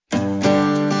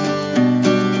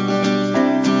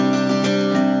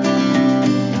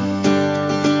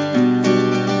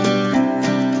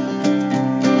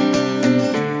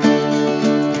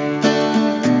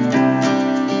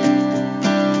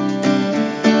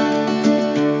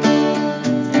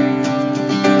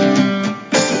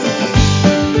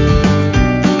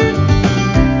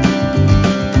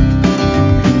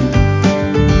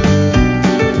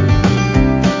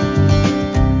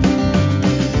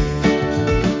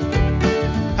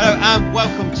and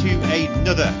welcome to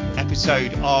another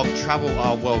episode of Travel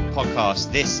Our World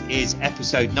podcast. This is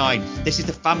episode 9. This is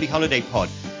the Family Holiday Pod.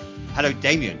 Hello,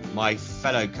 Damien, my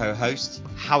fellow co-host.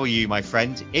 How are you, my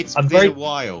friend? It's been a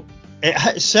while.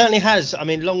 It certainly has. I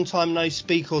mean, long time no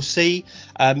speak or see.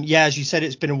 As you said,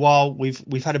 it's been a while.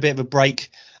 We've had a bit of a break.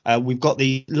 We've got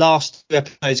the last 2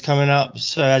 episodes coming up.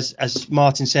 So as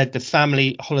Martin said, the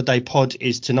Family Holiday Pod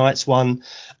is tonight's one.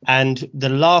 And the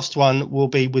last one will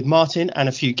be with Martin and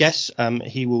a few guests.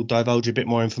 He will divulge a bit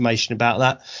more information about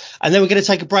that. And then we're going to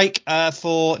take a break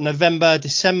for November,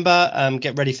 December,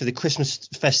 get ready for the Christmas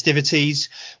festivities.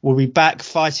 We'll be back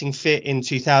fighting fit in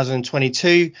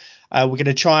 2022. We're going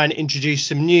to try and introduce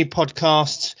some new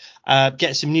podcasts,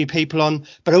 get some new people on.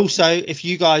 But also, if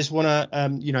you guys want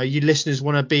to, you listeners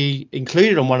want to be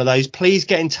included on one of those, please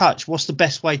get in touch. What's the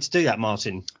best way to do that,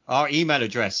 Martin? Our email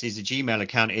address is a Gmail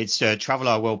account. It's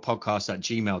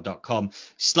travelourworldpodcast@gmail.com.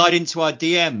 Slide into our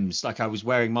DMs like I was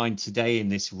wearing mine today in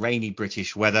this rainy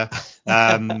British weather.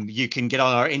 You can get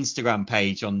on our Instagram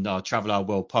page on our Travel Our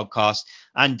World podcast.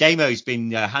 And Damo's been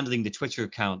handling the Twitter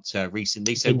account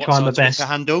recently. So what's our Twitter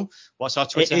handle? What's our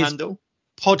Twitter handle?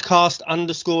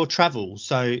 Podcast_travel.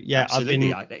 So yeah,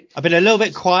 absolutely. I've been a little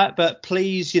bit quiet, but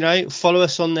please, follow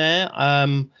us on there.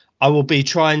 I will be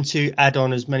trying to add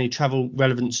on as many travel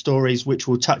relevant stories, which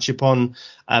we'll touch upon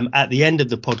at the end of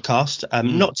the podcast.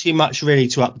 Not too much really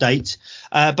to update.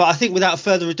 But I think without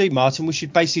further ado, Martin, we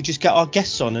should basically just get our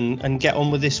guests on and get on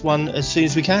with this one as soon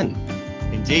as we can.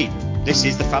 Indeed. This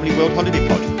is the Family World Holiday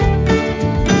Pod.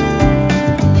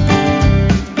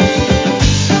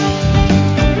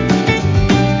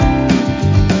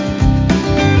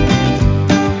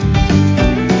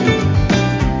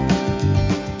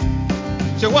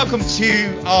 So welcome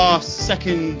to our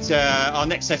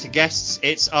next set of guests.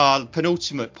 It's our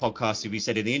penultimate podcast, as we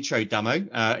said in the intro, Damo.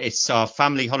 It's our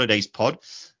Family Holidays Pod.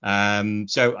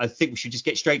 So I think we should just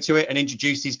get straight to it and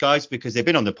introduce these guys because they've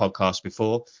been on the podcast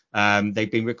before. They've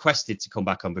been requested to come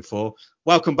back on before.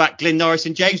 Welcome back, Glyn Norris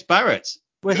and James Barrett.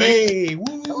 Well, hey,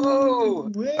 hello.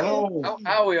 Hello.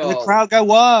 How are we all? And the crowd go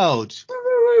wild.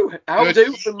 Woo. How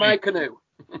do from my canoe?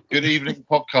 Good evening,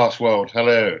 podcast world.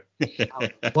 Hello.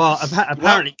 Well,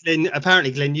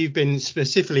 apparently, Glyn, you've been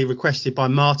specifically requested by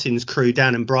Martin's crew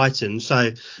down in Brighton.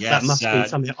 So that must be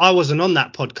something. I wasn't on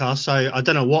that podcast, so I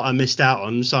don't know what I missed out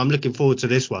on. So I'm looking forward to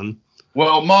this one.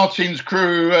 Well, Martin's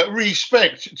crew,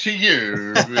 respect to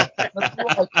you.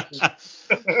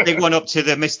 Big one up to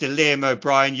the Mr. Liam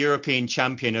O'Brien, European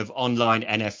champion of online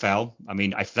NFL. I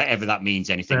mean, if ever that means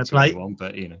anything to anyone,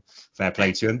 but, fair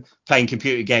play to him. Playing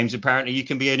computer games, apparently you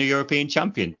can be a European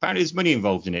champion. Apparently there's money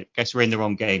involved in it. Guess we're in the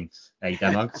wrong game,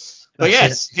 Demo. But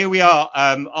yes, here we are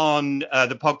on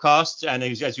the podcast. And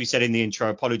as we said in the intro,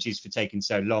 apologies for taking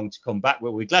so long to come back.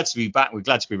 Well, we're glad to be back. We're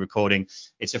glad to be recording.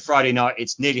 It's a Friday night.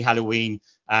 It's nearly Halloween.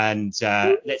 And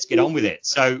let's get on with it.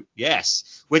 So,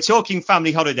 yes, we're talking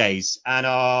family holidays. And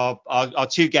our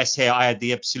 2 guests here, I had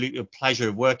the absolute pleasure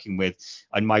of working with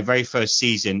on my very first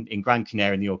season in Gran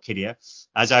Canaria in the Orchidia.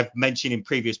 As I've mentioned in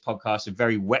previous podcasts, a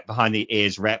very wet behind the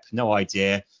ears rep. No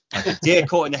idea. Like a deer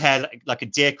caught in the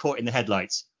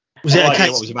headlights. Was it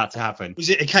what was about to happen? Was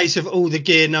it a case of all the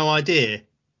gear, no idea?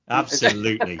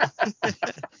 Absolutely.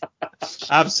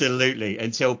 Absolutely.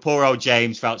 Until poor old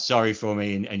James felt sorry for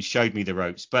me and showed me the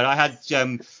ropes. But I had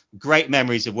great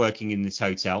memories of working in this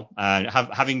hotel.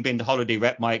 Having been the holiday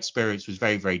rep, my experience was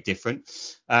very, very different.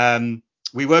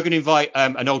 We were going to invite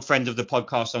an old friend of the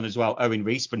podcast on as well, Owen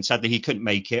Rees, but sadly he couldn't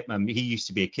make it. He used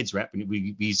to be a kids rep, and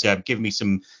he's given me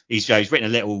he's written a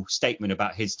little statement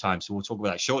about his time, so we'll talk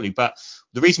about that shortly. But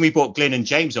the reason we brought Glyn and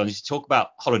James on is to talk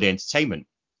about holiday entertainment.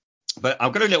 But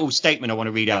I've got a little statement I want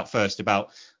to read out first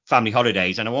about family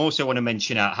holidays, and I also want to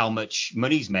mention out how much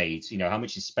money's made, how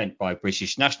much is spent by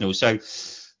British nationals. So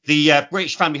the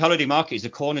British family holiday market is the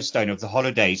cornerstone of the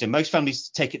holidays, and most families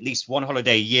take at least one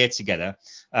holiday a year together,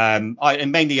 and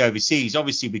mainly overseas.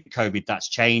 Obviously, with COVID, that's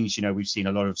changed. We've seen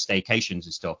a lot of staycations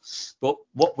and stuff. But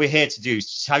what we're here to do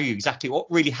is to tell you exactly what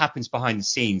really happens behind the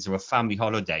scenes of a family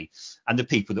holiday and the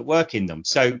people that work in them.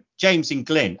 So, James and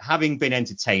Glyn, having been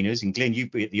entertainers, and Glyn,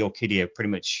 you've been at the Orchidia pretty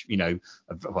much,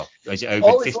 is it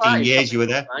over 15 years you were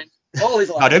there? All his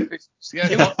life. Pardon?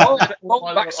 Yeah, all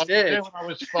backstage. when I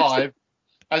was 5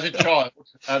 as a child,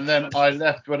 and then I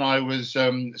left when I was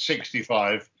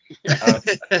 65.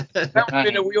 That would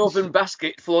in a woven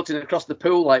basket floating across the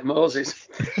pool like Moses.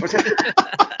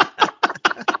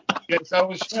 Yes, I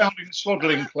was found in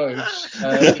swaddling clothes.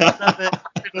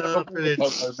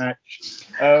 Match.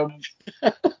 I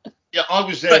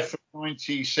was there from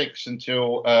 96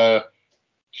 until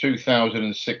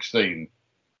 2016.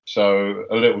 so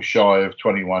a little shy of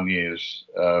 21 years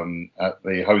at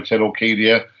the Hotel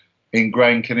Orquídea in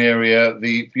Gran Canaria,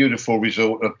 the beautiful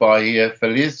resort of Bahia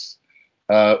Feliz,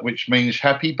 which means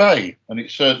happy bay, and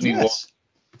it certainly was.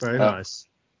 Very nice.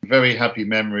 Very happy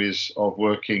memories of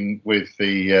working with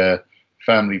the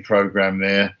family program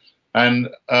there, and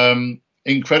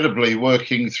incredibly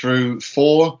working through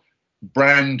 4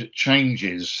 brand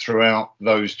changes throughout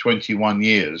those 21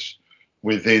 years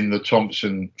within the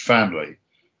Thompson family,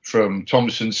 from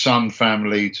Thompson Sun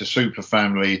family to Super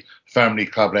Family, Family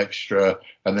Club Extra,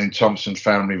 and then Thompson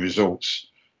Family Resorts.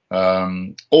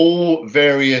 All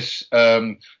various,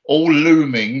 all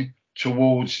looming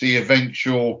towards the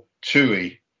eventual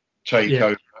TUI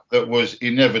takeover that was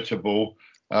inevitable,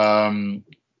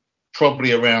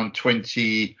 probably around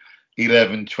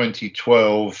 2011,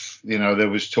 2012. There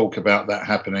was talk about that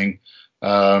happening.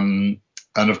 And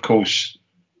of course,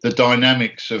 the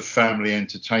dynamics of family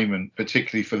entertainment,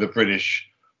 particularly for the British,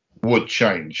 would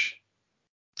change.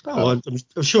 I'm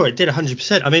sure it did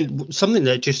 100%. I mean, something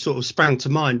that just sort of sprang to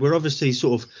mind, we're obviously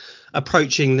sort of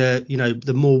approaching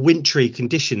the more wintry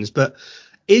conditions, but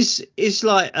is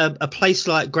like a place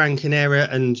like Gran Canaria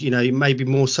and, maybe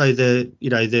more so the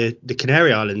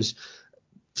Canary Islands,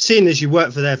 seeing as you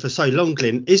worked there for so long,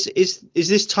 Glyn, is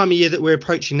this time of year that we're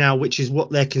approaching now, which is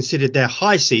what they're considered their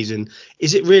high season,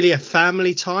 is it really a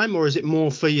family time, or is it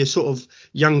more for your sort of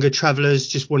younger travellers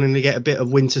just wanting to get a bit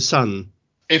of winter sun?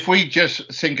 If we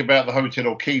just think about the Hotel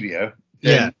Orquídea,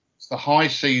 then it's the high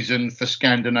season for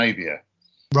Scandinavia.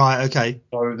 Right, okay.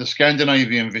 So the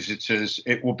Scandinavian visitors,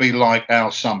 it will be like our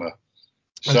summer.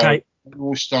 So they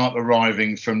will start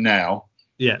arriving from now.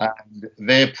 Yeah. And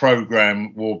their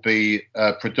program will be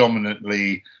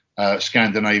predominantly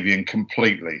Scandinavian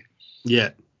completely. Yeah.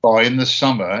 By in the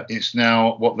summer, it's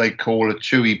now what they call a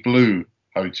TUI Blue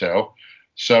hotel.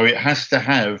 So it has to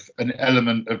have an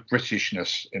element of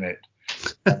Britishness in it.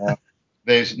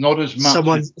 There's not as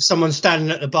much. Someone standing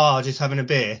at the bar just having a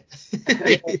beer.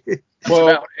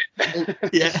 Well,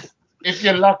 yeah. If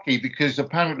you're lucky, because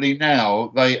apparently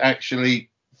now they actually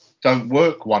don't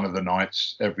work one of the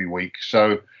nights every week,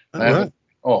 so they have it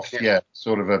off. Yeah,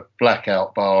 sort of a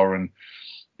blackout bar, and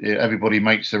everybody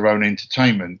makes their own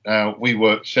entertainment. We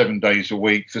worked 7 days a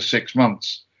week for 6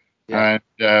 months, and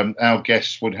our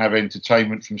guests would have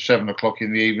entertainment from 7 o'clock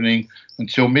in the evening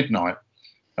until midnight.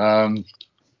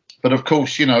 But of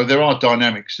course, there are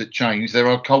dynamics that change. There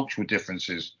are cultural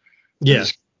differences. Yeah.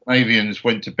 The Scandinavians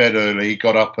went to bed early,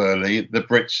 got up early. The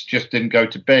Brits just didn't go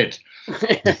to bed.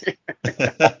 Just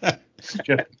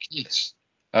the kids.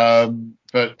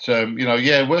 But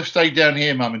we'll stay down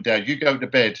here, Mum and Dad. You go to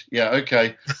bed. Yeah,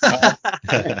 okay.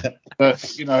 But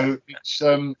it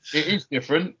is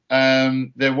different.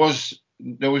 There was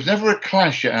never a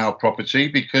clash at our property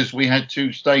because we had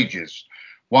 2 stages.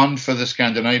 One for the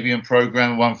Scandinavian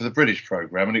program, one for the British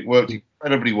program, and it worked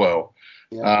incredibly well.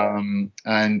 Yeah.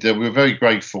 And we were very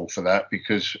grateful for that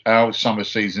because our summer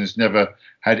seasons never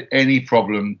had any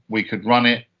problem. We could run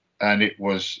it, and it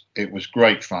was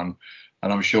great fun.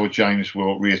 And I'm sure James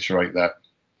will reiterate that.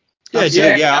 I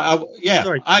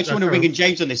actually want to bring in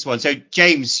James on this one. So,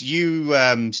 James, you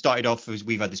started off, as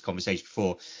we've had this conversation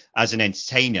before, as an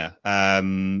entertainer.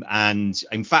 And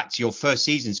in fact, your first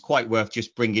season is quite worth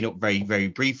just bringing up very, very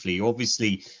briefly.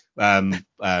 Obviously, a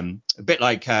bit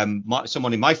like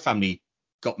someone in my family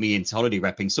got me into holiday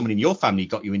repping. Someone in your family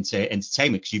got you into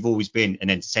entertainment because you've always been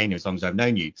an entertainer as long as I've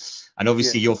known you. And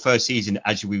obviously your first season,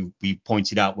 as we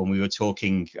pointed out when we were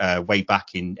talking way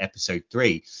back in episode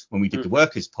 3, when we did the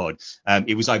Workers pod,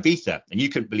 it was Ibiza, and you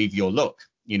couldn't believe your luck.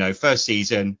 First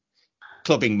season,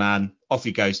 clubbing man, off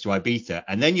he goes to Ibiza.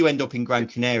 And then you end up in Gran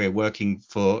Canaria working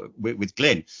with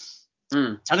Glyn.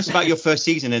 Tell us about your first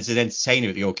season as an entertainer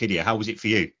at the Orquídea. How was it for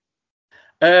you?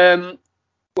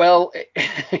 Well,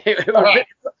 it was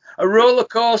a roller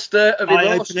coaster of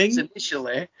emotions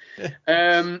initially,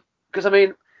 because I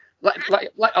mean, like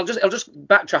I'll just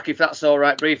backtrack if that's all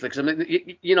right briefly, because I mean,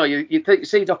 you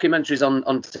see documentaries on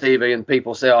TV and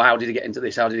people say, oh, how did he get into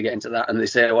this? How did he get into that? And they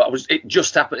say, well, it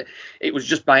just happened. It was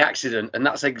just by accident, and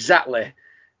that's exactly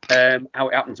how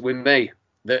it happened with me.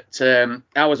 That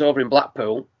I was over in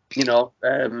Blackpool.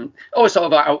 Always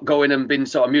sort of outgoing and been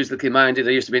sort of musically minded.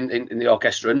 I used to be in the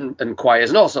orchestra and choirs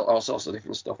and all sorts of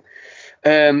different stuff.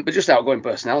 But just outgoing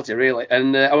personality, really.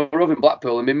 And I was over in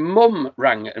Blackpool, and my mum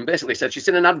rang and basically said she'd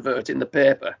seen an advert in the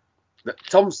paper that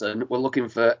Thompson were looking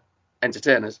for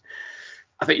entertainers.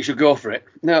 I think you should go for it.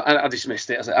 No, I dismissed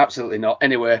it. I said, absolutely not.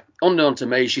 Anyway, unknown to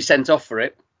me, she sent off for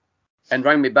it and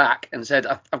rang me back and said,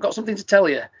 I've got something to tell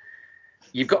you.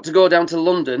 You've got to go down to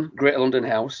London, Greater London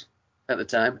House, at the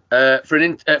time, for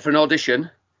an audition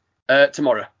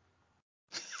tomorrow.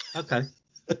 Okay.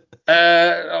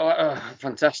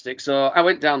 Fantastic. So I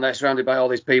went down there surrounded by all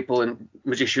these people and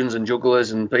magicians and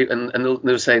jugglers and people, and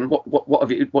they were saying,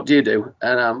 what do you do?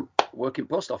 And I'm working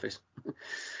post office.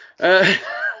 And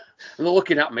they're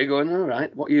looking at me going, all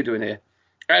right, what are you doing here?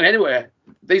 And anyway,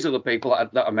 these other people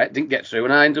that I met didn't get through,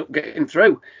 and I ended up getting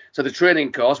through. So the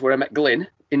training course where I met Glyn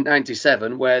in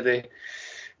 '97, where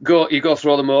you go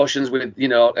through all the motions with,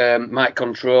 mic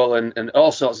control and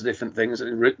all sorts of different things,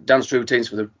 dance routines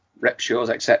for the rep shows,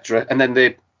 etc. And then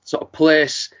they sort of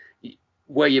place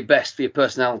where you're best for your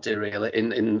personality, really,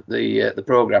 in the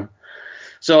program.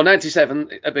 So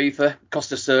 '97, Ibiza,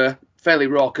 Costa Sur, fairly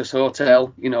raucous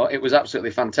hotel. It was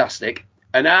absolutely fantastic.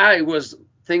 And I was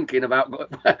thinking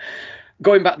about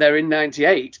going back there in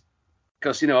 '98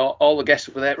 because all the guests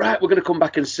were there. Right, we're going to come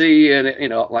back and see, and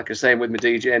like I was saying with my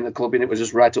DJ and the clubbing, it was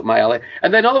just right up my alley.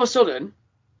 And then all of a sudden,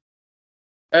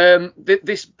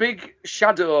 this big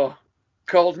shadow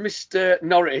called Mr.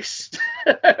 Norris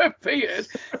appeared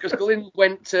because Glyn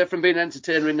went from being an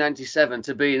entertainer in '97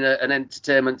 to being an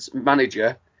entertainment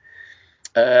manager,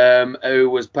 who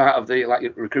was part of the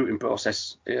recruiting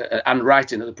process and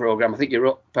writing of the program. I think you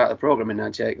wrote part of the program in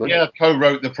 '98, Glyn. Yeah,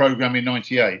 co-wrote the program in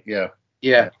 '98.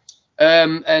 Yeah.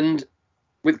 And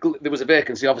there was a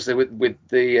vacancy, obviously, with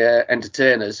the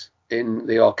entertainers in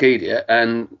the Orchidia,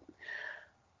 and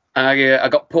I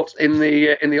got put in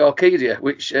the Orchidia,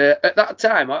 which at that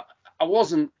time I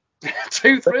wasn't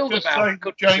too thrilled about.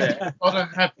 James was not a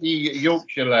happy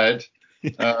Yorkshire lad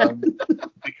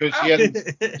because he had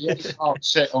his heart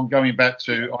set on going back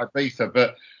to Ibiza.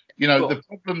 But the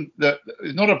problem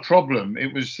it's not a problem.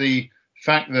 It was the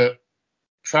fact that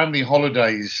family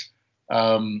holidays,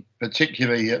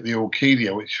 particularly at the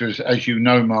Orchidia, which was, as you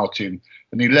know, Martin,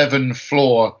 an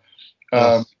 11-floor.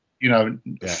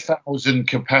 1,000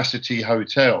 capacity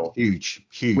hotel, huge,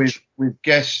 with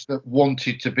guests that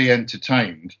wanted to be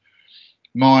entertained.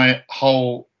 My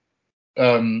whole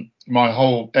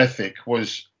ethic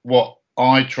was what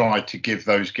I tried to give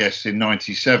those guests in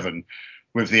 '97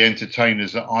 with the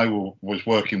entertainers that I was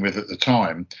working with at the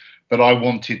time. But I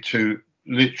wanted to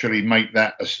literally make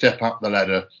that a step up the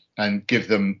ladder and give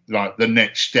them like the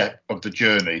next step of the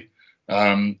journey.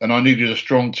 And I needed a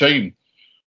strong team.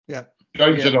 Yeah.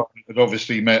 James and I had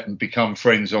obviously met and become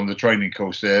friends on the training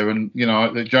course there, and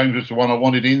James was the one I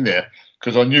wanted in there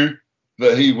because I knew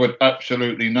that he would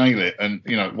absolutely nail it, and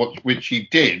which he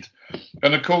did.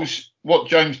 And of course, what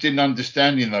James didn't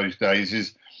understand in those days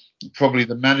is probably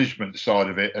the management side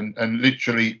of it, and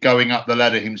literally going up the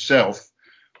ladder himself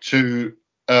to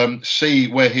see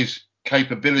where his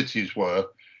capabilities were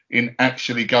in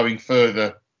actually going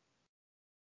further,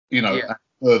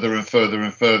 further and further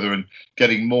and further, and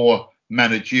getting more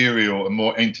managerial and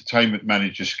more entertainment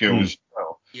manager skills as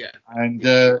well. Yeah. And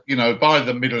by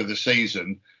the middle of the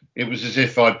season, it was as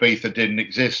if Ibiza didn't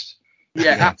exist.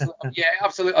 Yeah,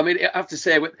 absolutely. I mean, I have to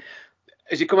say,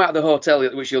 as you come out of the hotel,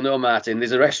 which you'll know, Martin,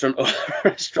 there's a restaurant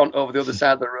over the other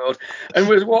side of the road, and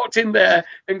we walked in there,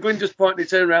 and Glyn just pointed,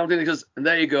 turned around, and he goes, "And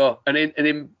there you go." And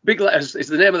in big letters, it's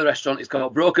the name of the restaurant. It's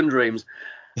called Broken Dreams.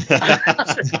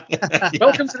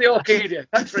 Welcome to the Orchidia.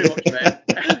 Thanks very much, mate.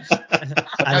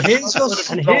 And here's your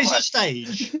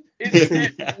stage.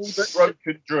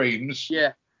 Broken Dreams.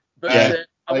 Yeah, but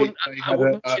I wouldn't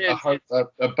change it.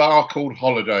 A bar called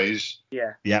Holidays.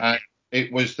 Yeah. And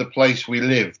it was the place we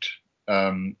lived.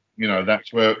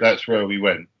 That's where we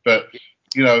went. But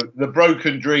the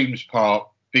Broken Dreams part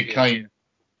became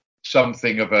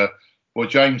something of a. Well,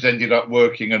 James ended up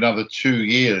working another 2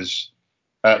 years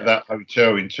at that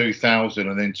hotel in 2000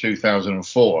 and then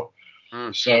 2004.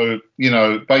 So,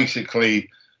 basically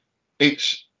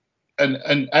it's,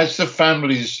 and as the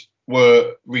families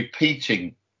were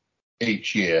repeating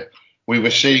each year, we were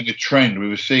seeing a trend. We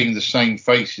were seeing the same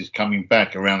faces coming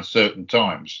back around certain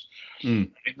times.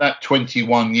 In that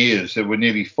 21 years, there were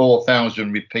nearly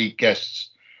 4,000 repeat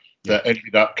guests that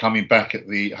ended up coming back at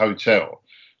the hotel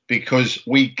because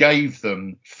we gave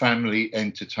them family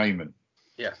entertainment.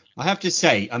 Yeah, I have to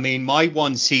say, I mean, my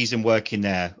one season working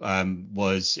there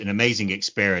was an amazing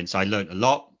experience. I learned a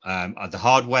lot the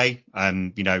hard way.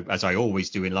 As I always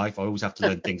do in life, I always have to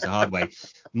learn things the hard way.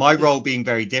 My role being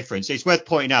very different. So it's worth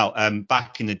pointing out,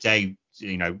 back in the day,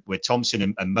 with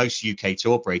Thompson and most UK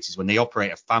tour operators, when they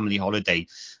operate a family holiday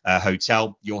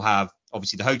hotel, you'll have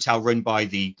obviously the hotel run by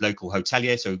the local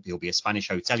hotelier. So he'll be a Spanish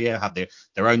hotelier, have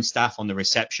their own staff on the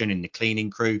reception and the cleaning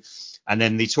crew. And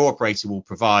then the tour operator will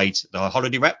provide the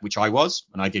holiday rep, which I was,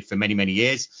 and I did for many, many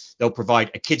years. They'll provide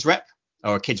a kids rep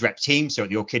or a kids rep team. So at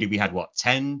the Orchidia, we had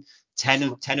 10 10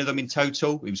 of them in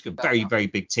total. It was a very, very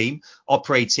big team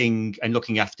operating and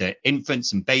looking after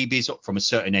infants and babies up from a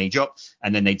certain age up.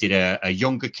 And then they did a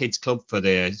younger kids club for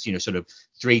the, sort of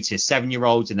 3 to 7 year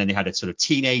olds. And then they had a sort of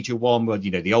teenager one where,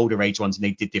 the older age ones, and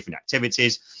they did different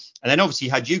activities. And then obviously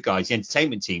you had you guys, the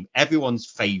entertainment team, everyone's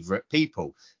favorite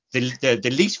people.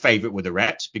 The least favorite were the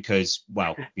reps because,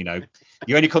 well,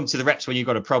 you only come to the reps when you've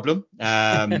got a problem.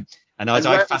 And as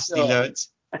I fastly learned,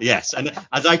 yes, and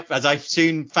as I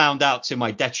soon found out to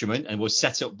my detriment, and was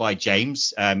set up by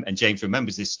James, and James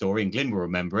remembers this story, and Glyn will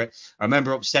remember it. I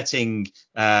remember upsetting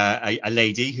a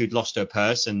lady who'd lost her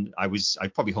purse, and I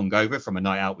probably hung over from a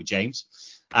night out with James,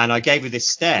 and I gave her this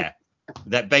stare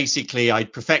that basically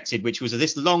I'd perfected, which was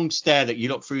this long stare that you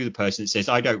look through the person that says,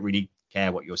 I don't really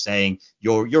care what you're saying,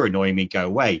 you're annoying me, go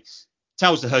away.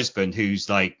 Tells the husband, who's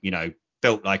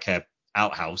built like a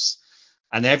outhouse.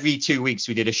 And every 2 weeks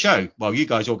we did a show. Well, you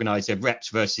guys organised the reps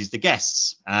versus the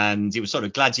guests, and it was sort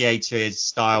of gladiator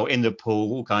style in the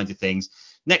pool, all kinds of things.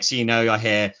 Next thing you know, I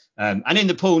hear, and in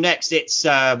the pool next, it's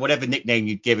whatever nickname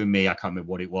you'd given me, I can't remember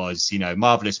what it was,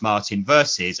 Marvelous Martin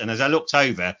versus. And as I looked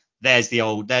over, there's the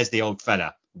old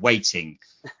fella waiting,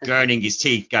 grinding his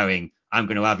teeth, going, I'm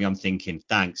going to have you. I'm thinking,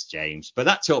 thanks, James. But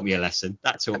that taught me a lesson.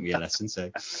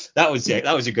 So that was it.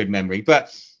 That was a good memory.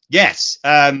 But yes,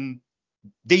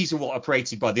 these are what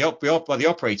operated by the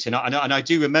operator. And I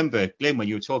do remember, Glyn, when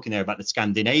you were talking there about the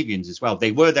Scandinavians as well.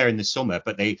 They were there in the summer,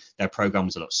 but their program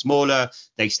was a lot smaller.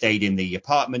 They stayed in the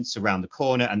apartments around the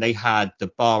corner, and they had the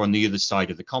bar on the other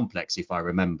side of the complex, if I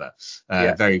remember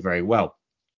very, very well.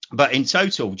 But in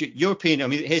total, European, I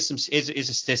mean, here's a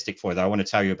statistic for you that I want to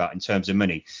tell you about in terms of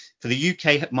money. For the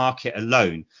UK market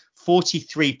alone,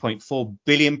 43.4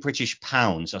 billion British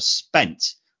pounds are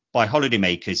spent by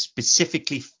holidaymakers,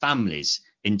 specifically families,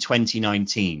 in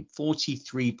 2019.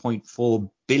 43.4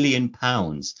 billion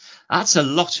pounds. That's a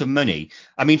lot of money.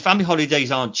 I mean, family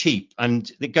holidays aren't cheap.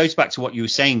 And it goes back to what you were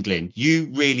saying, Glyn.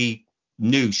 You really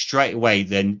knew straight away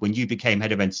then when you became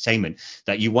head of entertainment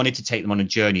that you wanted to take them on a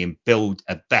journey and build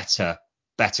a better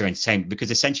entertainment,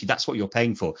 because essentially that's what you're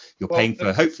paying for. You're paying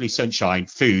for hopefully sunshine,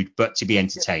 food, but to be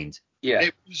entertained. Yeah,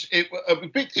 it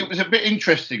was a bit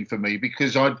interesting for me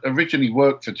because I'd originally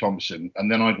worked for Thomson,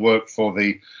 and then I'd worked for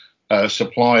the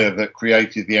supplier that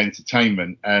created the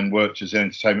entertainment and worked as an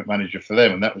entertainment manager for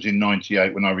them, and that was in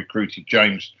 '98 when I recruited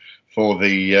James for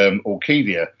the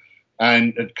Orchidia,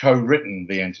 and had co-written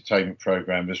the entertainment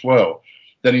program as well.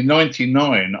 Then in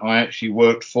 '99, I actually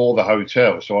worked for the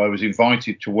hotel, so I was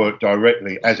invited to work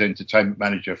directly as entertainment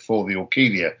manager for the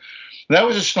Orchidia. That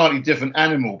was a slightly different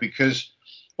animal because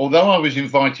although I was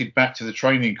invited back to the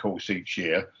training course each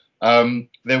year,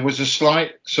 there was a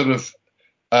slight sort of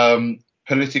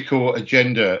political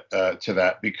agenda to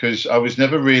that, because I was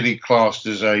never really classed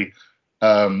as a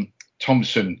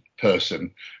Thomson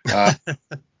person. I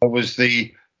was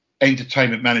the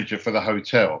entertainment manager for the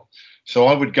hotel. So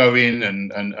I would go in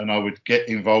and I would get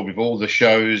involved with all the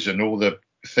shows and all the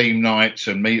theme nights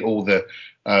and meet all the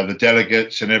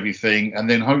delegates and everything. And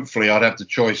then hopefully I'd have the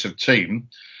choice of team,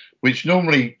 which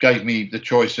normally gave me the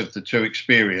choice of the too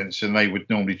experienced, and they would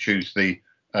normally choose the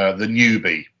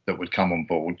newbie that would come on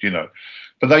board,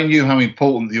 But they knew how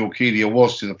important the Orchidia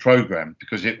was to the program,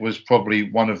 because it was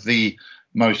probably one of the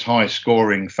most high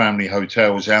scoring family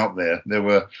hotels out there. There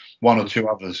were one or two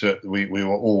others that we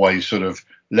were always sort of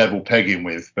level pegging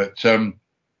with. But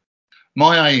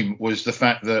my aim was the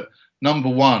fact that, number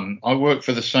one, I worked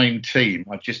for the same team.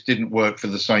 I just didn't work for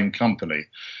the same company.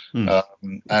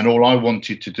 And all I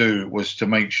wanted to do was to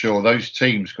make sure those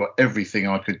teams got everything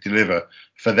I could deliver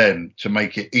for them to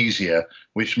make it easier,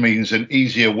 which means an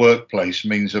easier workplace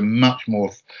means a much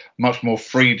more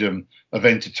freedom of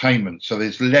entertainment. So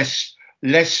there's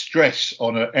less stress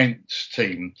on an Ents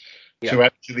team to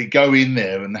actually go in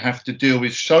there and have to deal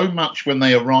with so much when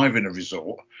they arrive in a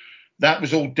resort. That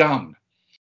was all done.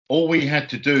 All we had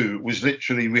to do was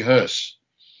literally rehearse.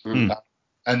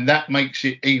 And that makes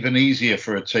it even easier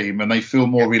for a team, and they feel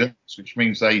more relaxed, which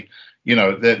means they're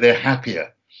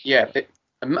happier. Yeah,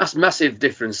 a massive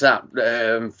difference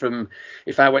that from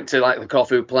if I went to like the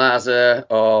Corfu Plaza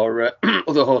or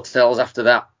other hotels after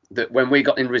that when we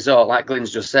got in resort, like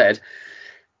Glyn's just said,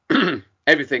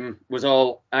 everything was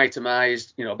all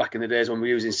itemized, back in the days when we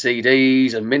were using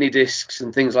CDs and mini discs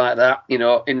and things like that,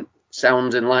 in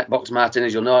Sound and Lightbox Martin,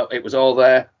 as you'll know, it was all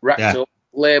there, racked up,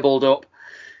 labelled up.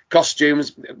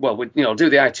 Costumes, well, we'd do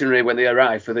the itinerary when they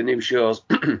arrive for the new shows,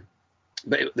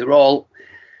 but they're all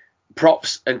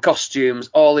props and costumes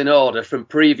all in order from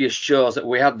previous shows that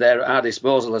we had there at our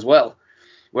disposal as well.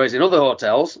 Whereas in other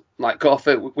hotels, like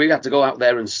Corfu, we had to go out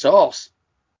there and source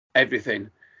everything.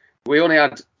 we only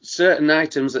had certain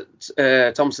items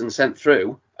that Thompson sent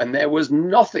through, and there was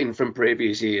nothing from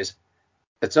previous years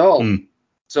at all. Mm.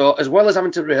 So as well as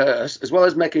having to rehearse, as well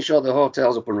as making sure the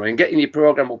hotel's up and running, getting your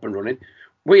program up and running,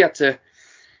 we had to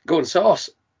go and source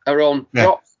our own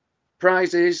props,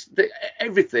 prizes,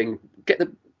 everything. Get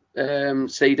the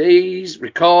CDs,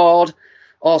 record,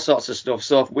 all sorts of stuff.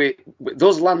 So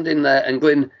those landing there and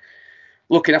Glyn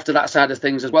looking after that side of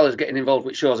things as well as getting involved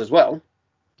with shows as well.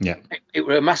 Yeah, it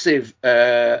was a massive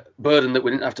burden that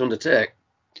we didn't have to undertake.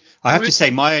 I have to say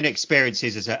my own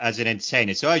experiences as an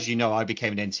entertainer. So as you know, I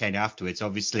became an entertainer afterwards,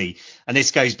 obviously, and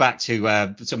this goes back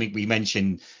to something we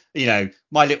mentioned. You know,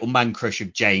 my little man crush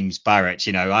of James Barrett.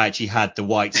 You know, I actually had the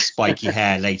white spiky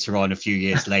hair later on, a few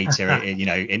years later. You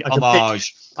know, in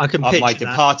homage of my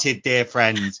departed dear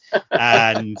friend.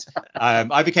 And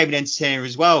I became an entertainer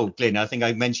as well, Glyn. I think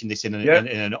I mentioned this in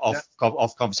an off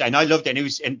conversation. And I loved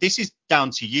it. And this is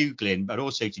down to you, Glyn, but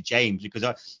also to James, because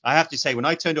I have to say, when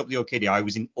I turned up the Orchidia, I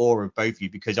was in awe of both of you,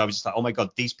 because I was just like, oh my God,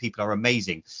 these people are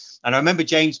amazing. And I remember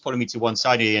James pulling me to one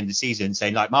side at the end of the season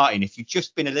saying, like, Martin, if you'd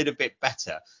just been a little bit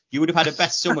better, you would have had a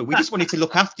best summer. We just wanted to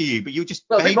look after you, but you just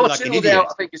behaved like an idiot.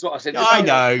 I think is what I said. I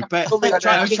know, but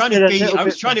I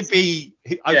was trying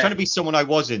to be someone I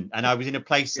wasn't, and I was in a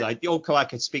place like the old I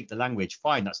could speak the language.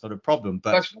 Fine, that's not a problem.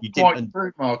 But that's you quite didn't.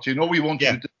 True, Martin. All we wanted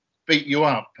to do was beat you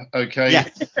up, okay? Yeah.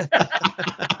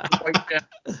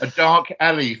 A dark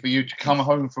alley for you to come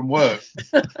home from work.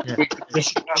 Yeah.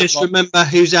 Just remember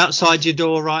who's outside your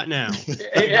door right now.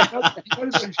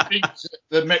 Those sheets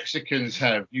the Mexicans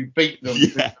have, you beat them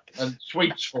and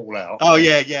sweets fall out. Oh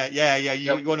yeah.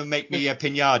 You want to make me a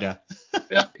piñata?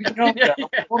 Yeah, piñata.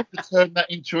 I wanted to turn that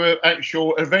into an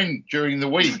actual event during the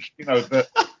week, you know, but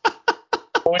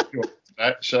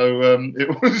that, so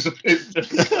it was a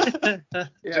bit.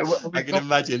 I can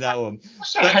imagine that one.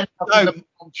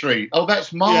 Tree. Oh,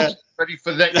 that's Martin ready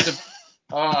for that.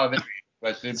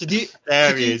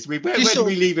 There he is. Where did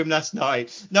we leave him last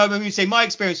night? No, but we say my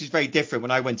experience was very different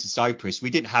when I went to Cyprus. We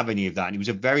didn't have any of that, and it was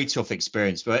a very tough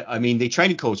experience. But I mean, the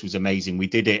training course was amazing. We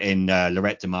did it in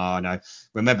Lloret de Mar, and I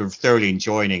remember thoroughly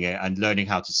enjoying it and learning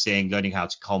how to sing, learning how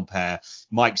to compare,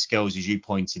 mic skills, as you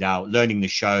pointed out, learning the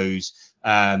shows.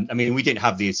 I mean, we didn't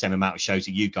have the same amount of shows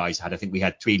that you guys had. I think we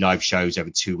had 3 live shows over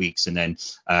 2 weeks, and then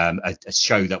a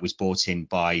show that was brought in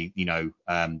by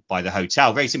by the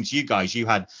hotel. Very similar to you guys. You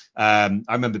had I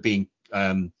remember being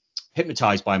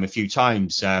hypnotized by him a few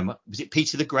times. Was it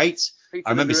Peter the Great? I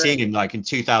remember seeing him like in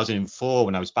 2004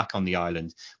 when I was back on the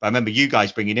island. But I remember you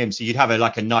guys bringing him. So you'd have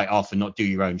a night off and not do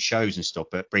your own shows and stuff,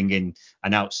 but bring in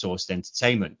an outsourced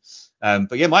entertainment.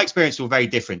 But yeah, my experience was very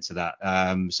different to that.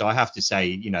 So I have to say,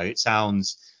 you know, it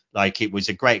sounds like it was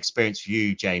a great experience for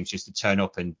you, James, just to turn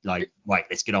up and like, right,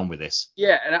 let's get on with this.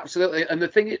 Yeah, and absolutely. And the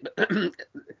thing is,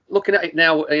 looking at it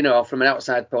now, you know, from an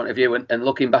outside point of view and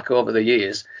looking back over the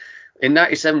years, in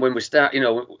 97 when we start, you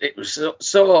know, it was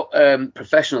so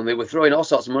professional. They were throwing all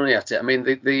sorts of money at it. I mean,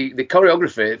 the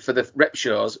choreography for the rep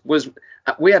shows was,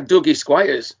 we had Dougie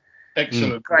Squires.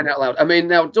 Excellent. Crying out loud. I mean,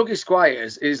 now Dougie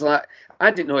Squires is like, I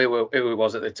didn't know who he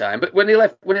was at the time, but when he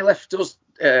left us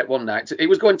one night, he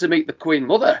was going to meet the Queen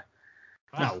Mother.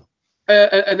 Wow.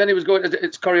 And then he was going to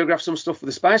choreograph some stuff for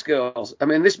the Spice Girls. I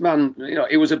mean, this man, you know,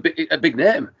 he was a big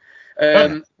name.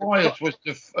 Squires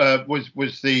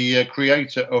was the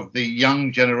creator of the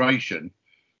young generation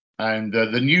and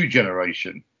the new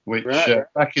generation, which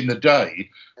back in the day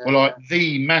were like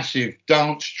the massive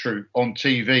dance troupe on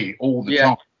TV all the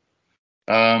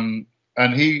time.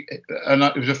 And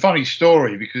it was a funny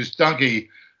story because Dougie,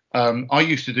 I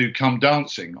used to do Come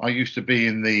Dancing. I used to be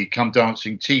in the Come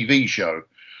Dancing TV show,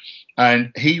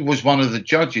 and he was one of the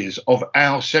judges of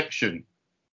our section.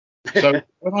 So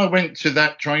when I went to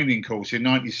that training course in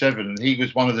 97 and he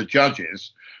was one of the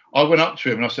judges, I went up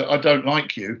to him and I said, I don't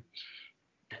like you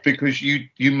because you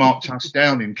marked us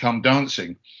down in Come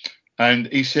Dancing. And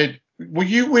he said, were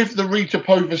you with the Rita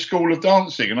Pova School of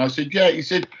Dancing? And I said, yeah. He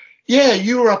said, yeah,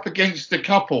 you were up against a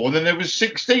couple and then there was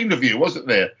 16 of you, wasn't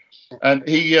there? And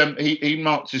he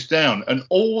marked us down. And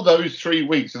all those 3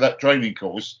 weeks of that training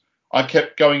course, I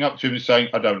kept going up to him and saying,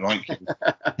 I don't like you.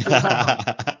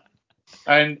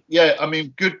 And yeah, I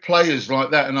mean, good players like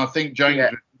that. And I think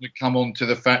James would come on to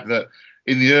the fact that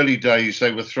in the early days,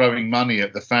 they were throwing money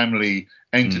at the family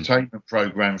entertainment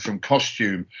program, from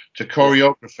costume to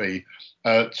choreography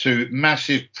to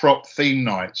massive prop theme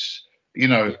nights, you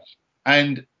know.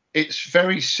 And it's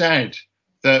very sad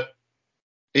that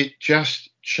it just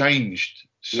changed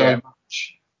so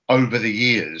much over the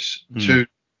years to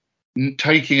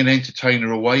taking an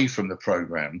entertainer away from the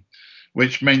program,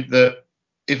 which meant that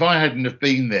if I hadn't have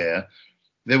been there,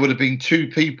 there would have been 2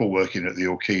 people working at the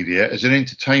Orchidia as an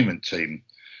entertainment team.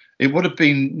 It would have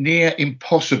been near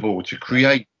impossible to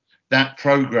create that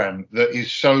program that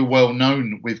is so well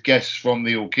known with guests from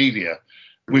the Orchidia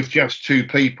with just 2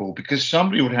 people, because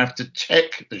somebody would have to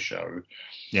tech the show.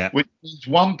 Yeah. Which means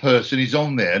one person is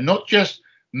on there, not just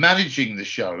managing the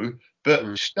show,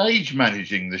 but stage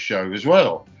managing the show as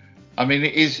well. I mean,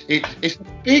 it's a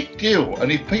big deal.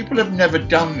 And if people have never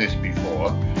done this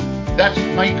before, that's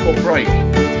make or break.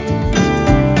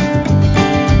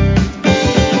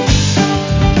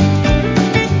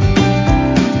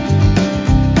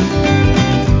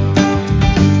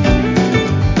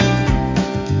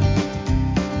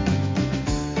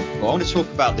 I want to talk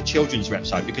about the children's rep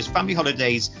side, because family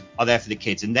holidays are there for the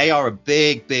kids, and they are a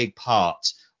big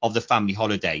part of the family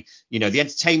holiday. You know, the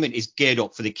entertainment is geared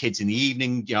up for the kids in the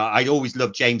evening. You know, I always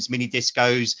loved James' mini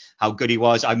discos, how good he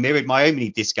was. I mirrored my own mini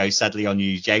disco, sadly, on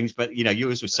you, James, but you know,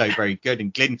 yours was so very good.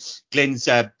 And Glenn's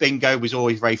bingo was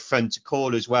always very fun to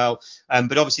call as well.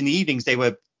 But obviously in the evenings they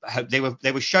were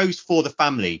shows for the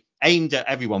family, aimed at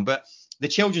everyone. But the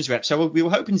children's rep, so we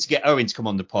were hoping to get Owen to come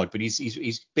on the pod, but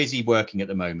he's busy working at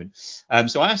the moment.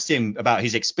 So I asked him about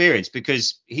his experience,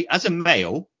 because he, as a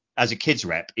male, as a kids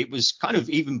rep, it was kind of,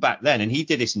 even back then, and he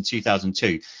did this in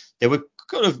 2002, there were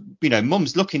kind of, you know,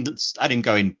 mums looking at him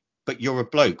going, but you're a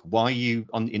bloke, why are you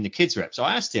in the kids rep? So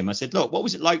I asked him, I said, look, what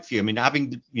was it like for you? I mean,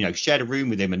 having, you know, shared a room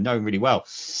with him and known really well.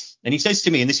 And he says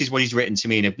to me, and this is what he's written to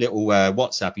me in a little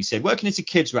WhatsApp, he said, working as a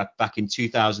kids rep back in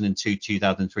 2002,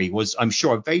 2003 was, I'm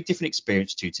sure, a very different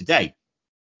experience to today.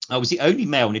 I was the only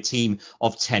male in a team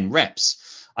of 10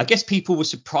 reps. I guess people were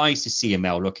surprised to see a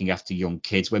male looking after young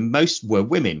kids when most were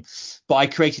women, but I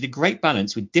created a great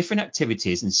balance with different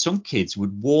activities, and some kids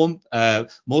would warm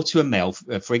more to a male,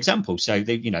 for example. So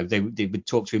they would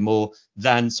talk to him more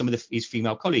than some of his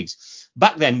female colleagues.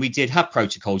 Back then, we did have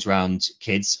protocols around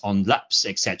kids on laps,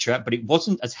 etc., but it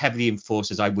wasn't as heavily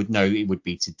enforced as I would know it would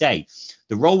be today.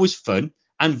 The role was fun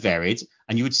and varied,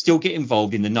 and you would still get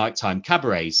involved in the nighttime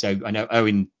cabaret. So I know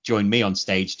Owen joined me on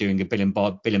stage doing a Bill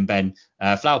and Ben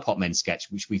Flower Pot Men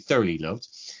sketch, which we thoroughly loved.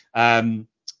 And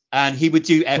he would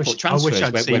do airport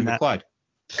transfers when required.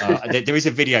 There is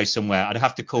a video somewhere. I'd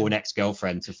have to call an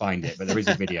ex-girlfriend to find it, but there is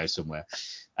a video somewhere.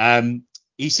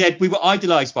 He said we were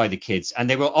idolized by the kids, and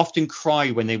they will often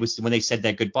cry when they said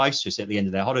their goodbyes to us at the end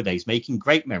of their holidays, making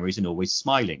great memories and always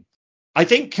smiling. I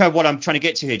think what I'm trying to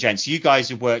get to here, gents, you guys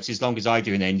have worked as long as I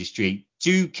do in the industry.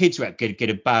 Do kids rep get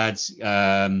a bad?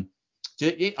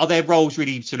 Are their roles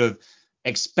really sort of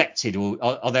expected, or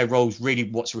are their roles really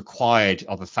what's required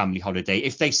of a family holiday?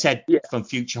 If they said from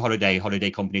future holiday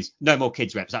companies, no more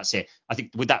kids reps, that's it. I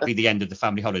think, would that be the end of the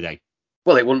family holiday?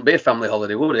 Well, it wouldn't be a family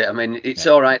holiday, would it? I mean, it's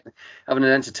all right having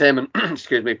an entertainment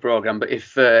program, but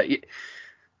if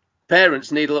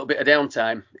parents need a little bit of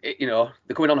downtime, you know,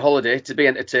 they're coming on holiday to be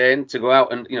entertained, to go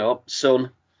out and, you know, sun,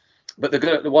 but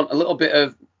they want a little bit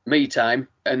of me time,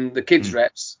 and the kids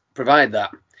reps provide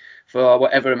that for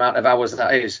whatever amount of hours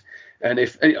that is. And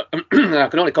if I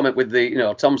can only comment with the, you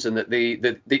know, Thompson, that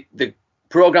the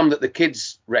program that the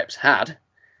kids reps had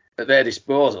at their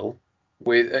disposal,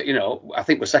 with you know, I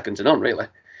think was second to none, really.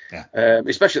 Yeah.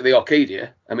 Especially at the Orchidia.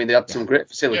 I mean, they had some great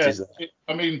facilities there.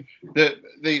 I mean,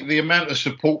 the amount of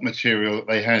support material that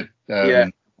they had,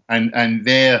 and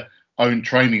their own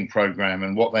training program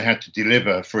and what they had to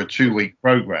deliver for a 2-week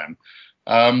program.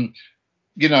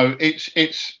 You know,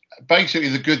 it's basically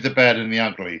the good, the bad, and the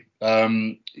ugly.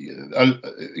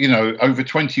 You know, over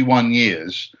 21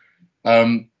 years,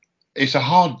 it's a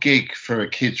hard gig for a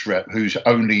kids rep who's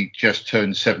only just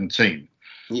turned 17.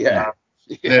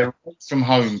 They're away from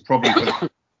home probably for the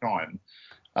first time.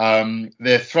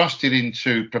 They're thrusted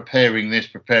into preparing this,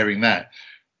 preparing that.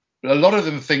 But a lot of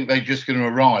them think they're just going to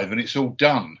arrive and it's all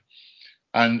done.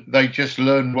 And they just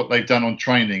learn what they've done on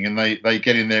training, and they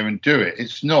get in there and do it.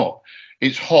 It's not.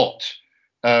 It's hot.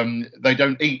 They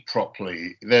don't eat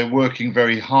properly. They're working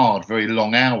very hard, very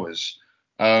long hours.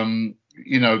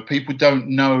 You know, people don't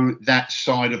know that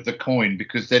side of the coin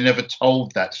because they're never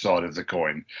told that side of the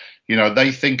coin. You know,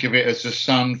 they think of it as the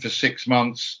sun for 6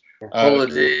 months,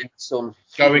 holiday, sun,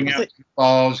 going out to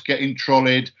bars, getting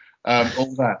trolleyed,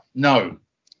 all that. No,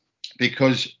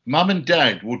 because mum and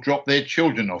dad will drop their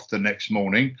children off the next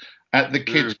morning at the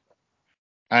kids,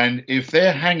 and if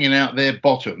they're hanging out their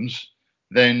bottoms,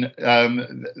 then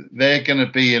they're going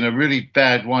to be in a really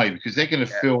bad way, because they're going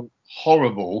to feel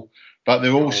horrible, but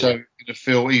they're also going to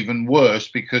feel even worse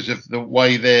because of the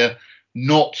way they're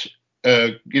not,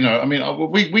 you know, I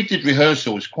mean, we did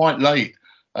rehearsals quite late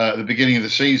at the beginning of the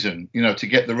season, you know, to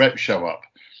get the rep show up.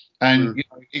 And you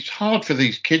know, it's hard for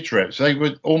these kids reps. They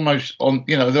were almost on,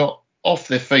 you know, they're off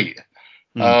their feet.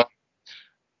 And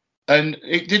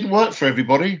it didn't work for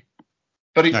everybody,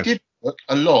 but it did work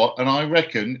a lot. And I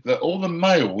reckon that all the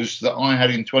males that I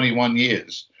had in 21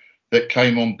 years that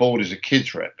came on board as a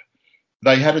kids rep,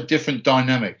 they had a different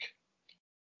dynamic.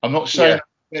 I'm not saying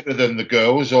better than the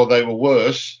girls or they were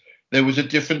worse. There was a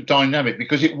different dynamic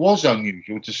because it was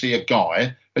unusual to see a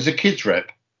guy as a kids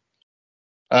rep.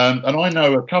 And I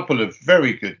know a couple of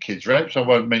very good kids reps. I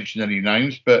won't mention any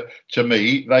names, but to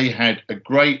me, they had a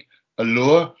great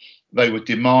allure. They were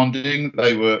demanding.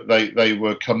 They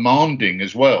were commanding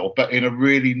as well, but in a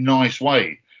really nice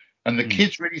way. And the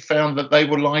kids really found that they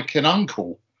were like an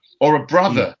uncle or a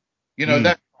brother,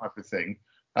 that type of thing.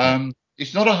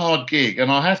 It's not a hard gig,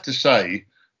 and I have to say,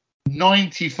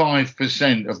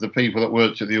 95% of the people that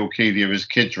worked at the Orchidia as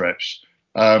kids reps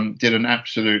did an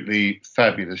absolutely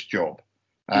fabulous job.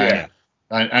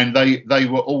 And they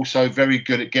were also very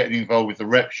good at getting involved with the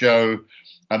rep show,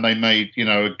 and they made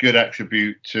a good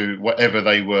attribute to whatever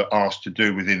they were asked to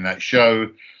do within that show.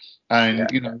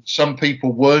 And some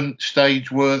people weren't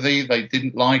stage worthy, they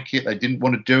didn't like it, they didn't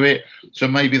want to do it, so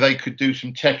maybe they could do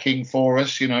some teching for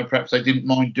us. Perhaps they didn't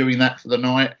mind doing that for the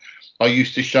night. I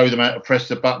used to show them how to press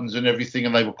the buttons and everything,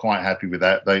 and they were quite happy with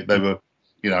that. They were,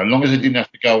 as long as they didn't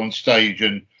have to go on stage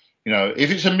and, if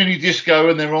it's a mini disco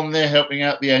and they're on there helping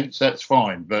out the ants, that's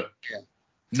fine. But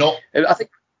not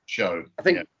show. I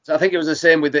think it was the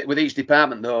same with each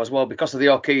department though as well, because of the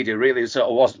Orchidia really sort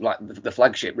of was like the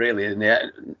flagship really in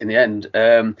the end.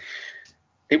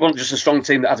 It wasn't just a strong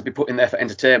team that had to be put in there for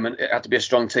entertainment. It had to be a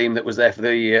strong team that was there for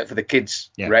the kids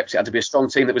reps. It had to be a strong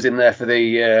team that was in there for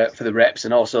the reps,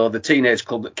 and also the teenage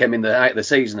club that came in the height of the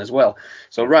season as well.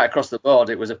 So right across the board,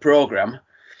 it was a program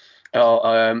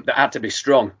that had to be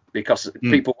strong, because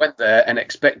people went there and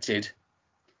expected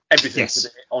everything to be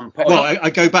on point. Well, I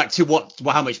go back to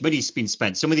how much money's been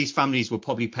spent. Some of these families were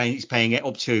probably paying it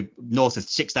up to north of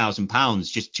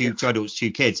 £6,000, just two adults,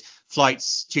 2 kids,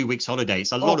 flights, 2 weeks holiday.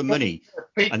 It's a lot of money,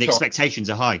 and the expectations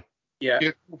are high. Yeah,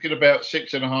 you're talking about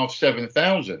 6,500,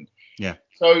 7,000. Yeah.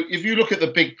 So if you look at the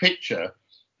big picture,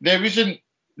 there isn't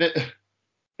there's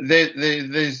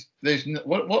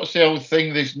what's the old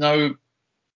thing? There's no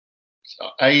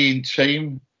A in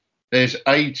team. There's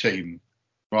A team,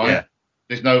 right? Yeah.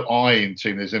 There's no I in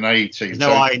team. There's an A team. There's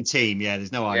no I in team. Yeah,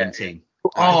 there's no I in team.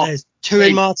 There's 2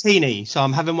 in martini, so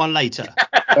I'm having one later.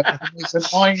 There's an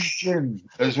I in gin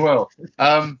as well.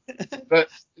 But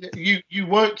you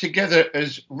work together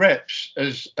as reps,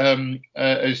 as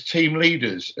team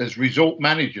leaders, as resort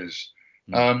managers,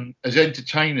 as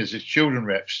entertainers, as children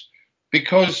reps,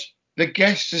 because the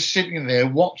guests are sitting there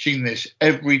watching this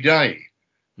every day.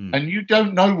 And you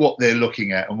don't know what they're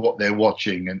looking at and what they're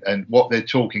watching and what they're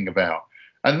talking about.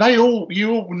 And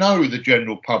you all know the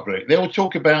general public. They will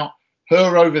talk about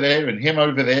her over there and him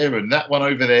over there and that one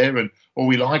over there, or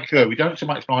we like her. We don't so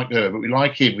much like her, but we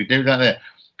like him. We do that there.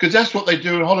 Because that's what they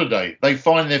do on holiday. They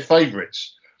find their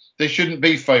favourites. There shouldn't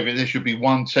be favourites. There should be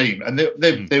one team. And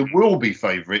there will be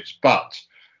favourites, but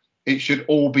it should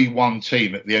all be one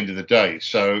team at the end of the day.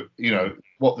 So,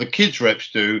 what the kids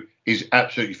reps do is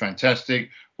absolutely fantastic.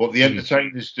 What the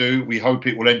entertainers do, we hope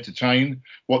it will entertain.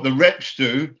 What the reps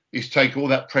do is take all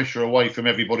that pressure away from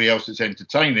everybody else that's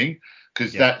entertaining,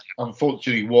 because that's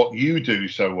unfortunately what you do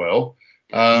so well.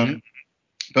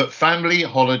 But family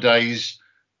holidays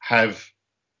have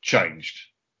changed.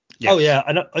 Yeah. Oh, yeah.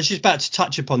 And I was just about to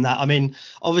touch upon that. I mean,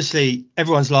 obviously,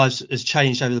 everyone's lives has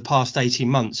changed over the past 18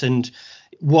 months. And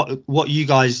what you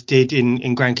guys did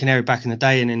in Gran Canaria back in the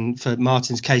day, and for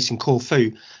Martin's case in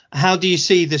Corfu, how do you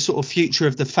see the sort of future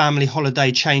of the family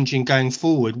holiday changing going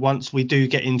forward once we do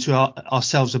get into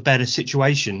ourselves a better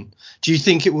situation? Do you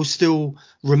think it will still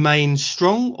remain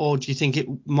strong, or do you think it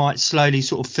might slowly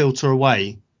sort of filter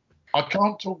away? I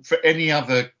can't talk for any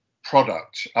other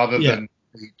product other than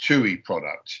the TUI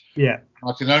product. Yeah.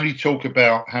 I can only talk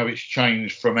about how it's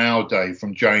changed from our day,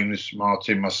 from James,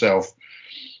 Martin, myself,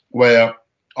 where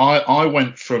I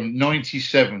went from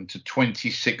 97 to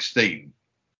 2016.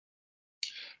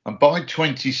 And by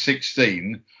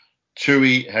 2016,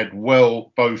 TUI had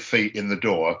both feet in the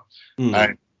door,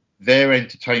 and their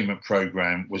entertainment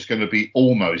program was going to be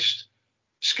almost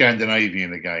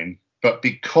Scandinavian again. But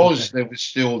because there was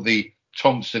still the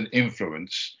Thompson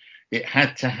influence, it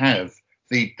had to have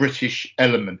the British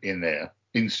element in there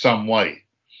in some way.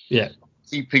 Yeah.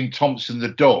 Keeping Thompson the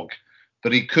dog,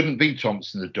 but he couldn't be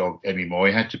Thompson the dog anymore.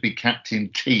 He had to be Captain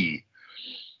T.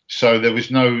 So there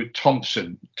was no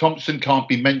Thompson. Thompson can't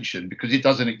be mentioned because it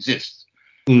doesn't exist.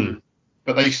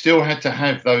 But they still had to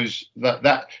have those.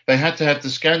 That they had to have the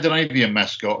Scandinavian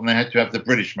mascot and they had to have the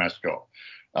British mascot.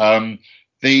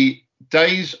 The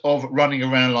days of running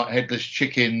around like headless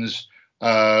chickens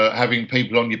having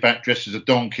people on your back dressed as a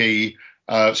donkey,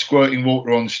 squirting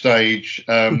water on stage,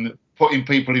 putting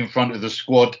people in front of the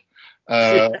squad.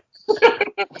 The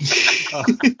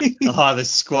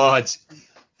squad.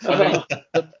 I mean,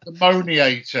 the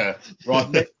Moniator, right?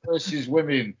 Men versus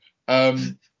women.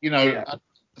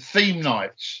 Theme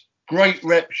nights, great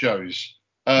rep shows,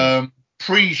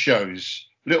 pre-shows,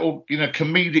 little,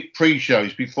 comedic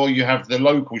pre-shows before you have the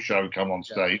local show come on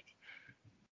stage.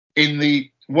 In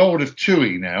the world of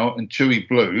TUI now, and TUI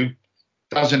Blue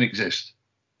doesn't exist.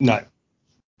 No.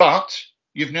 But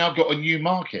you've now got a new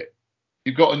market.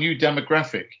 You've got a new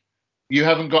demographic. You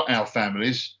haven't got our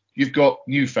families. You've got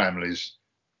new families.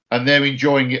 And they're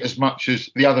enjoying it as much as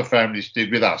the other families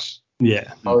did with us.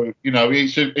 Yeah. So,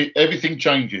 everything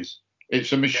changes.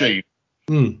 It's a machine.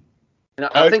 Yeah. Mm.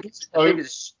 I think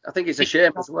it's a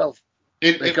shame as well.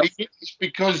 It's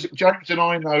because James and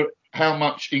I know how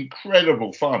much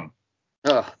incredible fun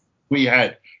we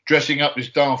had dressing up as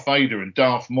Darth Vader and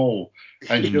Darth Maul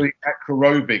and doing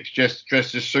acrobatic just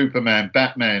dressed as Superman,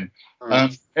 Batman.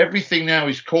 Everything now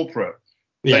is corporate.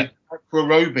 Yeah. They do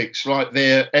acrobatic like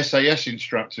they're SAS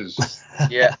instructors.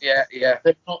 Yeah.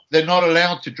 They're not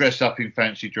allowed to dress up in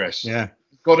fancy dress. Yeah.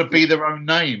 It's got to be their own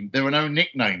name, their own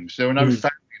nicknames, their own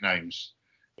family names.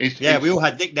 We all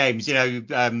had nicknames, I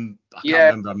can't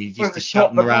remember. I mean, you used to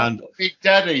shout them around. Big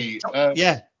Daddy,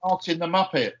 Martin the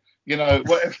Muppet,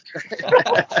 whatever.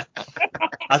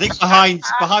 I think behind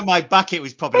my back it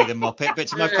was probably the Muppet, but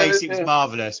to my face it was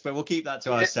Marvellous. But we'll keep that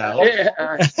to ourselves.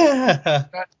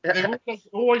 There's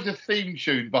always a theme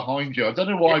tune behind you. I don't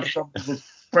know why someone was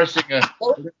pressing a.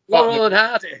 Laurel and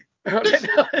Hardy. But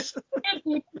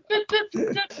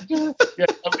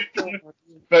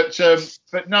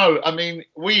no, I mean,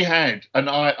 we had, and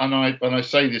I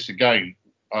say this again,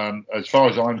 as far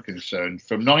as I'm concerned,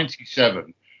 from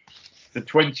 97 to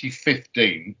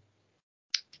 2015,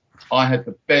 I had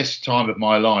the best time of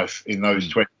my life in those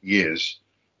 20 years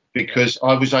because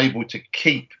I was able to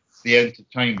keep the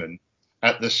entertainment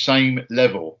at the same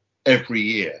level every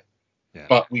year,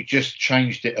 but we just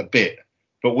changed it a bit.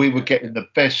 But we were getting the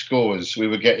best scores. We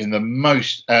were getting the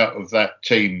most out of that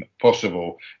team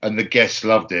possible, and the guests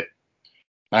loved it.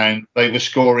 And they were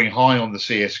scoring high on the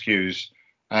CSQs.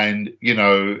 And,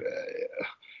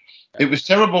 it was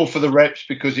terrible for the reps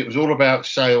because it was all about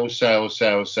sales.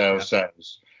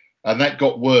 And that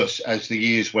got worse as the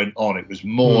years went on. It was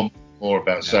more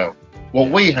about sale.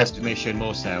 What we had to mission,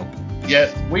 more sale.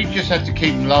 Yeah, we just had to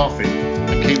keep them laughing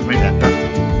and keep them in that.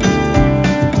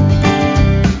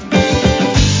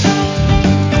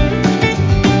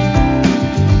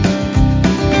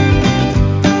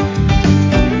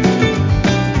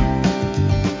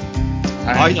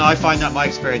 I find that my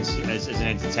experience as an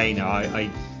entertainer, I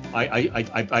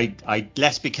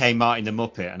less became Martin the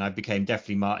Muppet and I became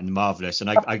definitely Martin the Marvellous, and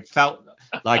I felt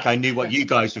like I knew what you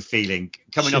guys were feeling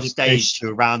coming off stage to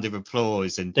a round of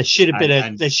applause. And there should have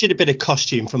been a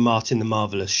costume for Martin the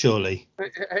Marvellous, surely.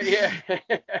 Yeah.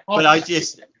 But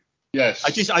Yes.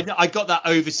 I got that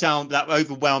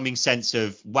overwhelming sense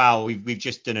of, wow, we've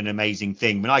just done an amazing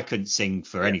thing. I mean, I couldn't sing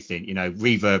for anything,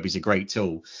 Reverb is a great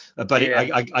tool, but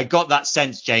I got that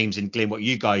sense, James and Glyn, what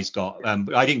you guys got.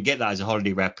 But I didn't get that as a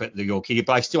holiday rep at the Yorkie,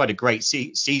 but I still had a great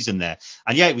season there.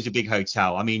 And it was a big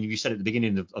hotel. I mean, you said at the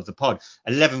beginning of the pod,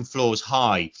 11 floors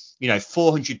high,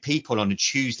 400 people on a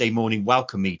Tuesday morning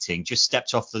welcome meeting, just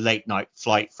stepped off the late night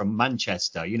flight from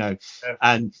Manchester,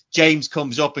 and James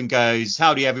comes up and goes,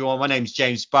 howdy everyone. My name's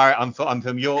James Barrett. I'm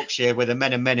from Yorkshire, where the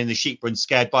men and men in the sheep run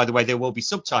scared. By the way, there will be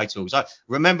subtitles. I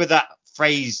remember that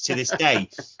phrase to this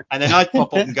day. And then I'd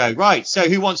pop up and go, right, so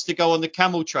who wants to go on the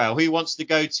camel trail? Who wants to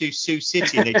go to Sioux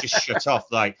City? And they just shut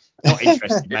off, like, not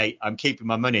interested, mate. I'm keeping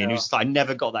my money. And it was like, I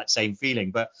never got that same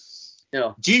feeling. But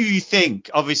do you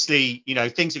think, obviously,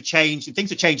 things have changed, and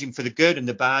things are changing for the good and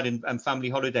the bad, and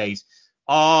family holidays.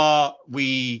 Are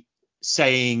we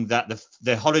saying that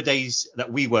the holidays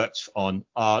that we worked on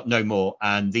are no more,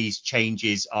 and these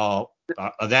changes are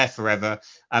there forever,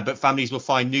 but families will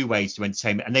find new ways to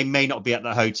entertainment, and they may not be at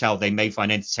the hotel, they may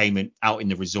find entertainment out in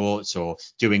the resorts or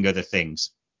doing other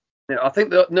things? I think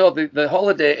the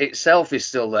holiday itself is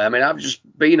still there. I mean, I've just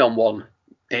been on one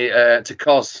to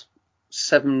Cos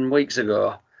 7 weeks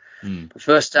ago. The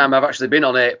first time I've actually been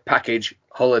on a package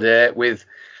holiday with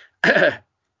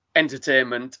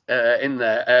entertainment in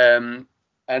there,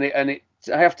 and it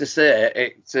I have to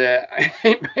say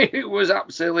it was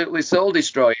absolutely soul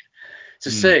destroying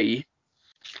to see.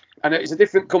 And it's a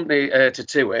different company to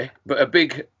TUI, but a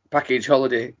big package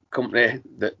holiday company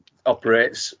that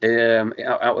operates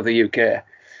out of the UK.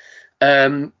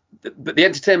 but the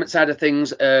entertainment side of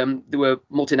things, there were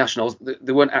multinationals.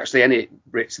 There weren't actually any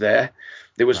Brits there.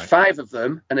 There was 5 of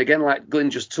them, and again, like Glyn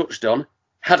just touched on,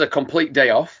 had a complete day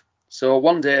off. So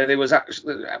one day there was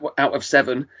actually out of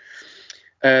 7,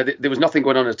 there was nothing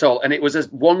going on at all, and it was a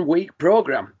 1-week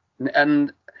program.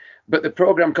 But the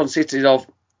program consisted of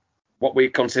what we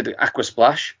consider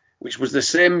Aquasplash, which was the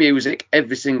same music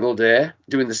every single day,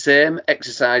 doing the same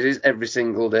exercises every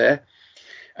single day.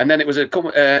 And then it was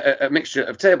a mixture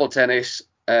of table tennis,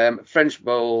 French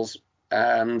bowls,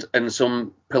 and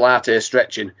some Pilates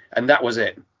stretching, and that was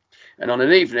it. And on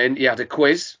an evening, you had a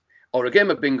quiz or a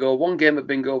game of bingo, one game of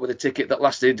bingo with a ticket that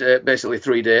lasted basically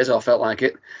 3 days, or felt like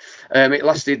it. It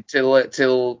lasted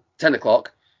till 10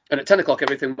 o'clock, and at 10 o'clock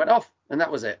everything went off, and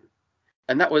that was it.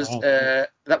 And that was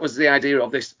the idea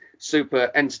of this super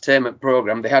entertainment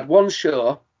program. They had one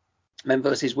show, Men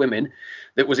versus Women,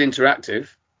 that was interactive.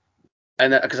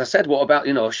 And because I said, what about,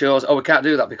 shows? Oh, we can't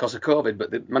do that because of COVID,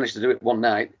 but they managed to do it one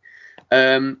night.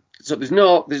 So there's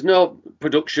no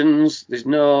productions, there's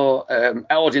no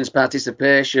audience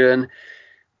participation,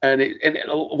 and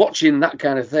watching that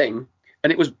kind of thing.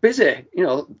 And it was busy,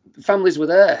 families were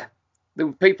there. There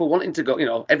were people wanting to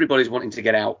go, everybody's wanting to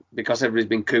get out because everybody's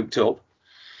been cooped up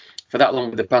for that long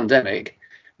with the pandemic.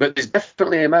 But there's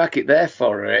definitely a market there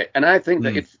for it. And I think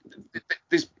that if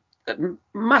there's a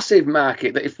massive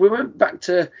market, that if we went back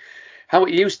to how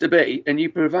it used to be and you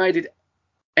provided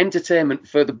entertainment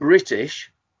for the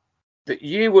British, that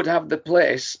you would have the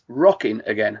place rocking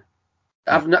again.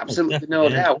 I've absolutely no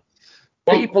doubt.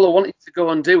 People are wanting to go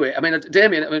and do it. I mean,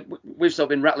 Damien, we've sort of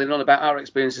been rattling on about our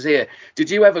experiences here.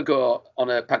 Did you ever go on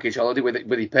a package holiday with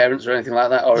your parents or anything like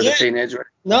that, or as a teenager?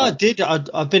 No, I did.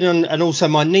 I've been on, and also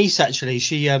my niece actually.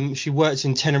 She worked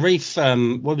in Tenerife.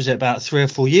 What was it, about 3 or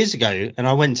 4 years ago? And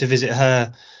I went to visit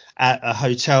her at a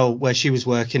hotel where she was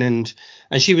working, and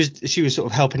she was sort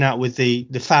of helping out with the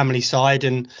family side,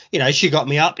 and she got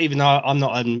me up, even though I'm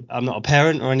not a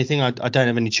parent or anything. I don't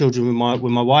have any children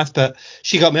with my wife, but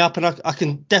she got me up, and I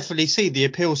can definitely see the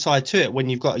appeal side to it. When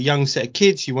you've got a young set of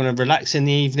kids, you want to relax in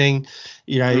the evening,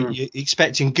 you're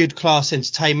expecting good class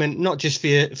entertainment, not just for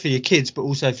your kids but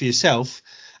also for yourself.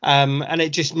 And it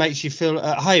just makes you feel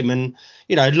at home, and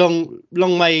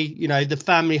long may the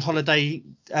family holiday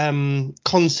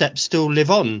concept still live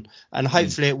on, and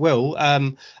hopefully it will.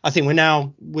 I think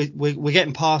we're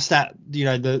getting past that,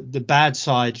 the bad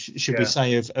side, should we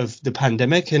say, of the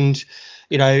pandemic, and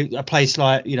a place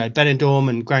like Benidorm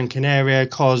and Gran Canaria,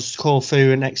 Kos,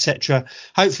 Corfu, and etc.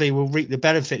 Hopefully we'll reap the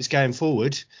benefits going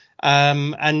forward,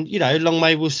 and long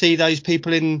may we'll see those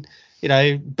people in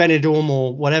Benidorm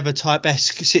or whatever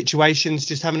type-esque situations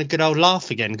just having a good old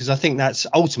laugh again, because I think that's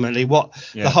ultimately what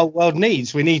the whole world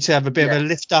needs. We need to have a bit of a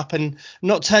lift up and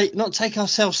not take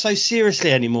ourselves so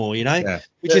seriously anymore, We want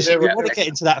to get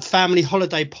into that family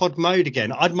holiday pod mode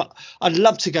again. I'd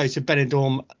love to go to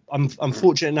Benidorm. I'm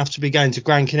fortunate enough to be going to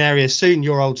Gran Canaria soon,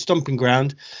 your old stomping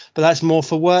ground, but that's more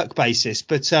for work basis.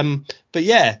 But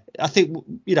yeah, I think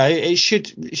it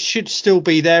should still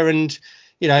be there, and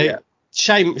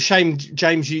Shame,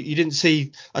 James, you didn't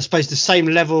see, I suppose, the same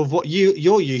level of what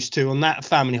you're used to on that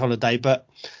family holiday, but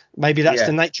maybe that's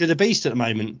the nature of the beast at the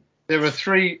moment. There are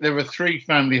three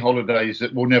family holidays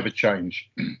that will never change.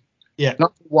 Yeah.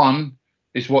 Number one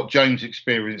is what James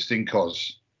experienced in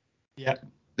Kos. Yeah.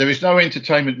 There is no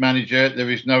entertainment manager. There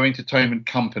is no entertainment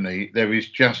company. There is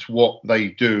just what they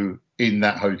do in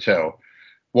that hotel.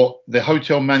 What the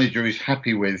hotel manager is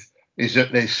happy with is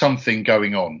that there's something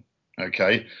going on.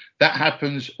 Okay, that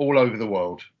happens all over the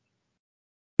world.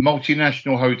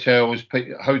 Multinational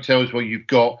hotels where you've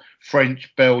got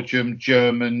French, Belgium,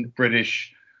 German,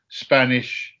 British,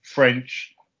 Spanish,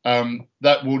 French.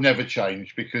 That will never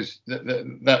change, because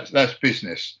that's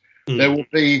business. There will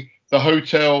be the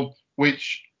hotel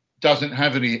which doesn't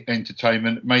have any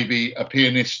entertainment, maybe a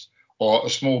pianist or a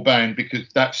small band, because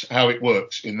that's how it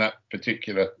works in that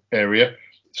particular area.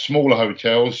 Smaller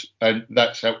hotels, and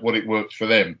that's what it works for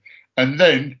them. And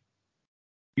then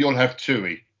you'll have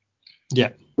TUI,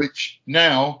 which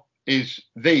now is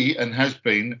and has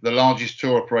been the largest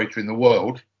tour operator in the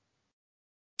world.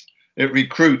 It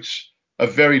recruits a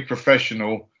very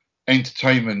professional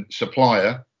entertainment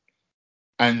supplier,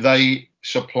 and they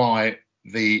supply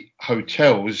the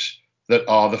hotels that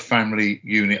are the family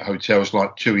unit hotels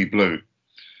like TUI Blue.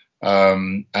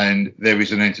 And there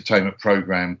is an entertainment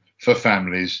program for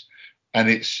families, and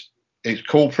it's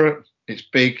corporate. It's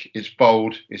big, it's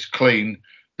bold, it's clean,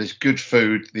 there's good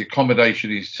food, the accommodation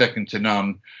is second to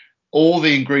none. All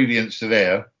the ingredients are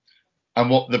there. And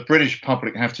what the British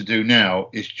public have to do now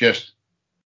is just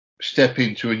step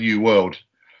into a new world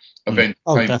of entertainment.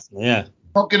 Oh, definitely, yeah.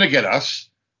 Not going to get us.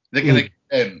 they're going to get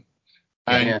them.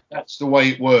 And that's the way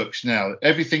it works now.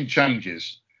 Everything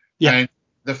changes. Yeah. And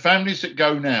the families that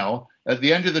go now, at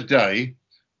the end of the day,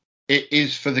 it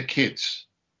is for the kids.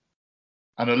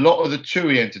 And a lot of the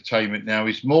TUI entertainment now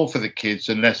is more for the kids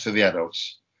and less for the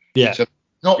adults. Yeah. So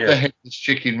not the headless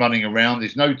chicken running around.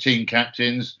 There's no team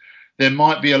captains. There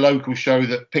might be a local show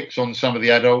that picks on some of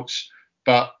the adults,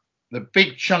 but the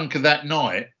big chunk of that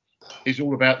night is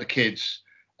all about the kids.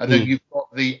 And then you've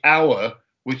got the hour,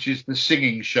 which is the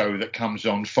singing show that comes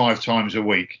on 5 times a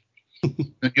week.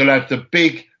 And you'll have the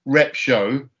big rep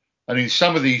show. And in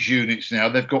some of these units now,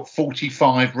 they've got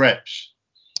 45 reps.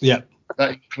 Yeah.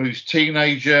 That includes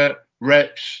teenager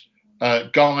reps,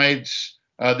 guides.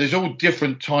 There's all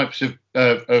different types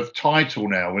of title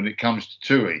now when it comes to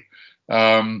TUI.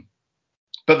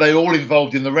 But they all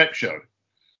involved in the rep show.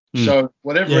 So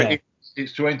whatever it is,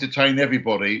 it's to entertain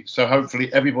everybody. So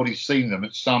hopefully everybody's seen them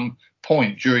at some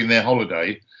point during their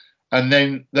holiday. And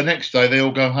then the next day they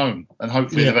all go home and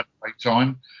hopefully they've had a great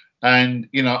time. And,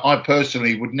 you know, I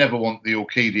personally would never want the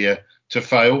Orchidia to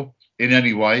fail in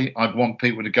any way. I'd want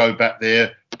people to go back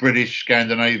there, British,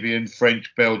 Scandinavian,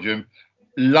 French, Belgium.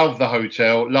 Love the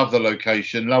hotel, love the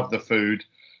location, love the food.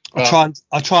 I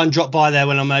try and drop by there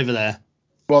when I'm over there.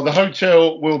 Well, the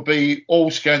hotel will be all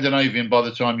Scandinavian by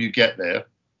the time you get there.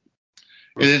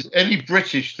 If there's any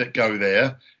British that go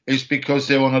there, it's because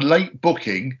they're on a late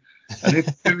booking. And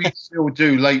if TUI still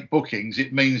do late bookings,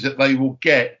 it means that they will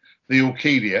get the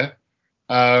Orchidia.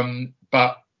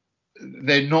 But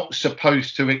they're not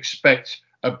supposed to expect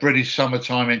a British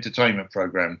summertime entertainment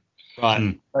program.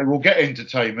 Right. They will get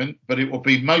entertainment, but it will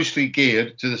be mostly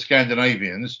geared to the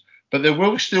Scandinavians. But there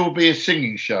will still be a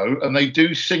singing show, and they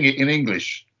do sing it in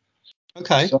English.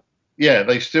 Okay. So, yeah,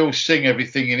 they still sing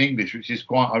everything in English, which is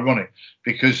quite ironic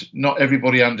because not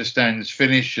everybody understands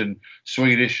Finnish and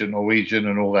Swedish and Norwegian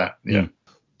and all that. Yeah.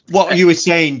 What you were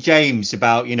saying, James,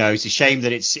 about, you know, it's a shame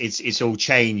that it's all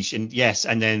changed. And yes,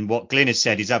 and then what Glyn has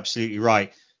said is absolutely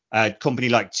right. A company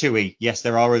like TUI, yes,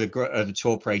 there are other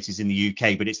tour operators in the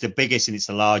UK, but it's the biggest and it's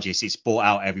the largest. It's bought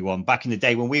out everyone. Back in the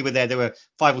day when we were there were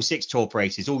 5 or 6 tour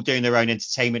operators all doing their own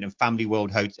entertainment and family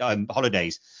world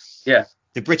holidays. Yeah.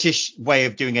 The British way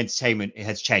of doing entertainment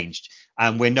has changed,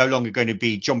 and we're no longer going to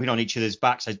be jumping on each other's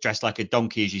backs as dressed like a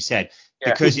donkey, as you said,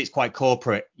 because it's quite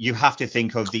corporate. You have to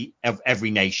think of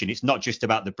every nation. It's not just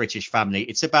about the British family.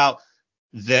 It's about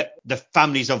the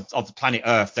families of the planet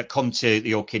Earth that come to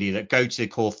the Orchidia, that go to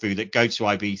Corfu, that go to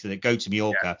Ibiza, that go to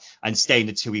Mallorca and stay in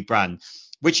the TUI brand,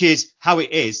 which is how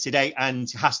it is today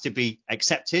and has to be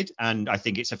accepted. And I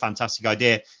think it's a fantastic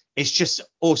idea. It's just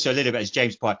also a little bit, as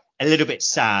James put, a little bit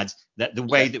sad that the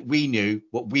way that we knew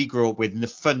what we grew up with and the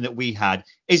fun that we had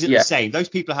isn't the same. Those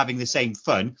people are having the same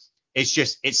fun. It's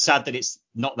sad that it's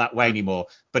not that way anymore.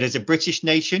 But as a British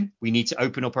nation, we need to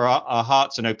open up our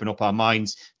hearts and open up our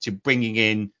minds to bringing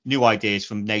in new ideas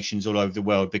from nations all over the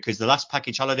world. Because the last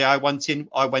package holiday I went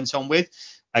on with,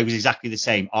 it was exactly the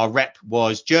same. Our rep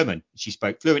was German. She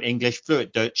spoke fluent English,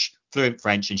 fluent Dutch, fluent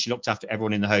French, and she looked after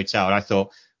everyone in the hotel. And I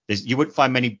thought, you wouldn't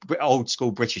find many old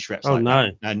school British reps like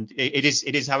that. And it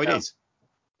is how it is.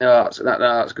 No,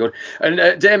 that's good.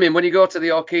 And Damien, when you go to the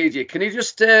Orchidia, can you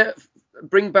just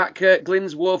bring back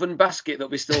Glyn's woven basket that'll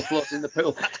be still floating in the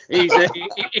pool? He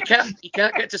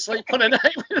can't get to sleep on a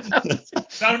night without it.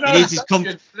 He needs his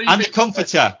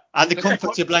comforter and the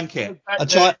comforter blanket. I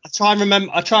try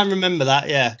and remember that.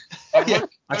 Yeah.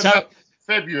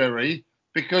 February,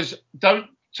 because don't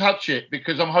touch it,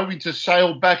 because I'm hoping to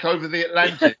sail back over the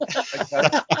Atlantic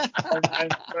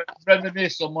and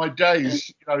reminisce on my days,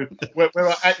 you know, where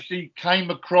I actually came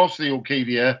across the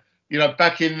Orchidia, you know,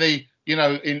 back in the, you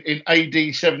know, in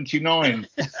AD 79.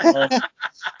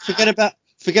 Forget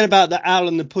about the owl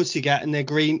and the pussycat and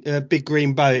their big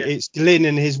green boat. Yeah. It's Glyn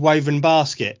and his woven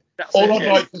basket. All I'd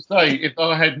like to say, if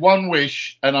I had one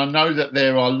wish, and I know that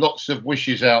there are lots of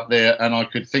wishes out there, and I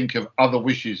could think of other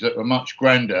wishes that were much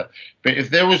grander, but if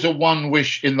there was a one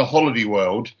wish in the holiday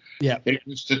world, it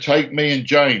was to take me and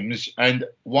James and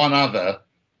one other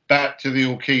back to the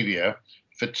Orchidia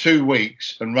for 2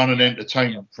 weeks and run an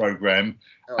entertainment program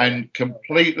and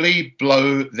completely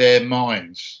blow their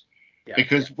minds.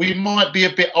 Because we might be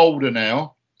a bit older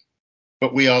now,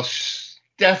 but we are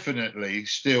definitely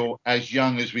still as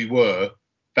young as we were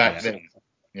back then.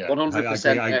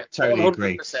 100%. I totally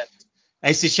agree.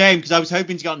 It's a shame because I was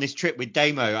hoping to get on this trip with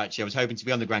Damo. Actually, I was hoping to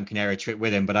be on the Gran Canaria trip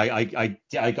with him, but I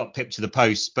got pipped to the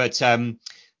post. But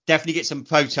definitely get some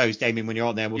photos, Damien, when you're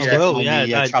on there. We'll stick on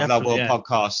the Travel Our World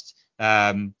podcast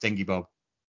thingy bob.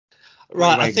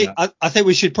 Right, I think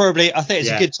we should probably. I think it's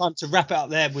a good time to wrap it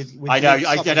up there with I know,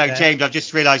 James. I've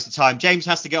just realised the time. James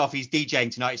has to get off. He's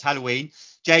DJing tonight. It's Halloween.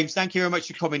 James, thank you very much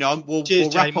for coming on. We'll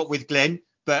wrap up with Glyn,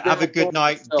 but have a good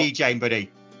night DJing, buddy.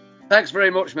 Thanks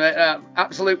very much, mate.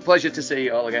 Absolute pleasure to see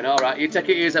you all again. All right, you take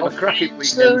it easy. Have a cracking weekend.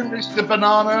 Soon, Mr.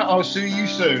 Banana. I'll see you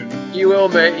soon. You will,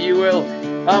 mate. You will.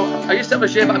 I used to have a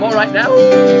shave, but I'm all right now.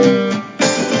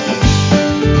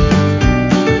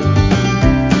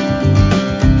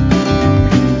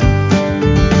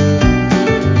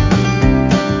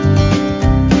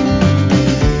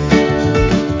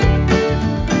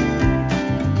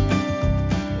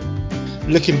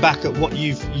 Looking back at what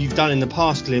you've done in the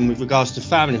past, Glyn, with regards to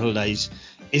family holidays,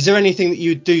 is there anything that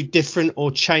you would do different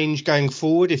or change going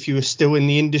forward if you were still in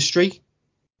the industry?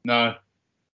 No.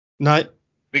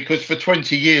 Because for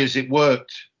 20 years it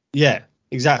worked. Yeah,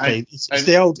 exactly. It's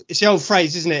the old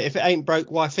phrase, isn't it? If it ain't broke,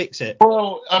 why fix it?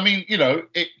 Well, I mean,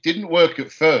 it didn't work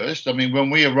at first. I mean, when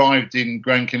we arrived in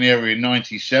Gran Canaria in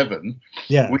 '97,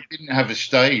 we didn't have a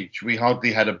stage. We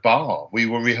hardly had a bar. We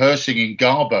were rehearsing in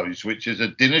Garbo's, which is a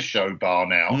dinner show bar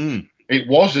now. It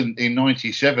wasn't in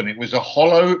 '97. It was a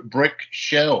hollow brick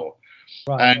shell.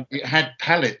 Right. And it had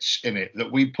pallets in it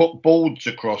that we put boards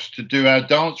across to do our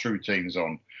dance routines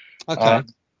on. Okay.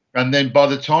 And then by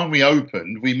the time we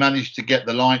opened, we managed to get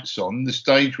the lights on. The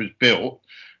stage was built.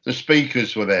 The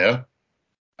speakers were there.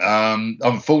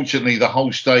 Unfortunately, the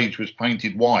whole stage was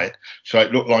painted white, so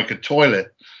it looked like a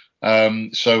toilet.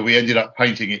 So we ended up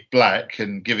painting it black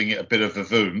and giving it a bit of a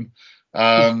voom.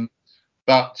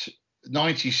 But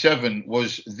 97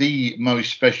 was the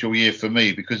most special year for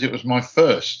me because it was my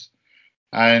first.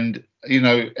 And,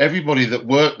 everybody that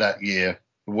worked that year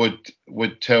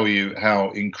would tell you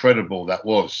how incredible that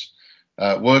was.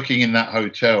 Working in that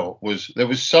hotel there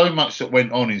was so much that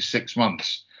went on in 6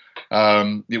 months.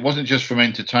 It wasn't just from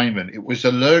entertainment. It was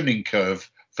a learning curve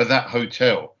for that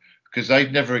hotel because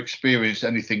they'd never experienced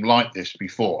anything like this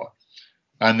before.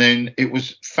 And then it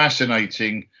was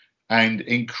fascinating and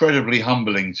incredibly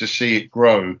humbling to see it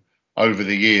grow over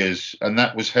the years. And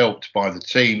that was helped by the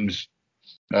teams,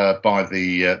 by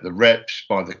the reps,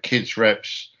 by the kids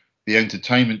reps, the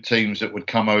entertainment teams that would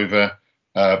come over,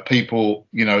 people,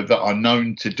 that are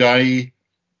known today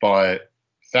by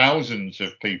thousands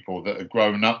of people that have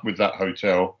grown up with that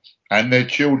hotel and their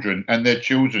children and their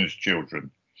children's children.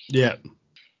 Yeah.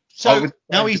 So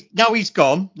now he's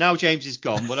gone. Now James is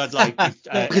gone. What I'd like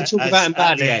we can talk about him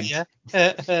at the end. Yeah.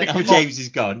 Now James is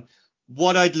gone.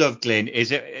 What I'd love, Glyn,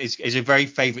 is a very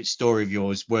favourite story of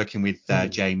yours working with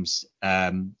James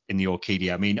in the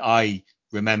Orchidia. I mean, I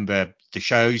remember the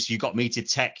shows. You got me to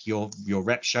tech your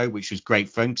rep show, which was great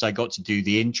fun because I got to do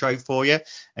the intro for you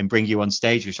and bring you on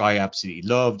stage, which I absolutely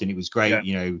loved, and it was great.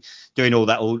 Yeah. Doing all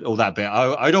that bit.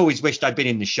 I'd always wished I'd been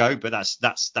in the show, but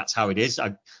that's how it is.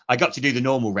 I got to do the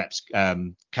normal reps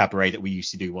cabaret that we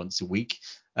used to do once a week.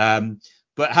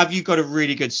 But have you got a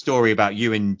really good story about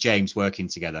you and James working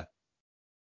together?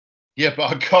 Yeah,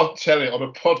 but I can't tell it on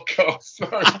a podcast.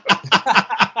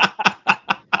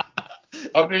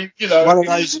 I mean,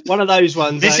 one of those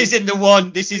ones. This isn't the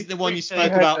one. This is the one you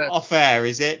spoke about off air,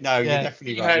 is it? No, you're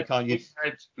definitely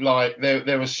right.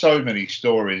 There were so many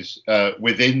stories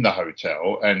within the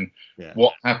hotel and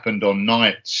what happened on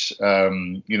nights,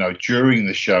 during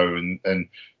the show and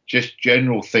just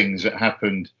general things that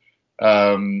happened.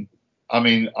 I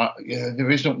mean,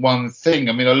 there isn't one thing.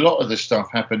 I mean, a lot of the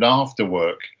stuff happened after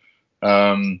work.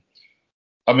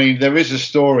 I mean, there is a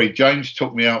story. James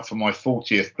took me out for my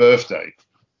 40th birthday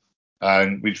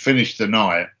and we'd finished the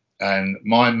night and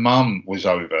my mum was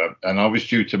over and I was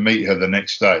due to meet her the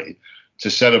next day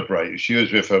to celebrate. She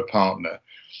was with her partner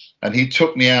and he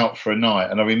took me out for a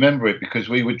night. And I remember it because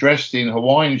we were dressed in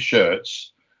Hawaiian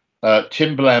shirts,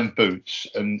 Timberland boots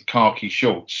and khaki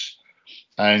shorts.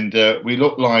 And we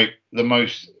looked like the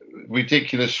most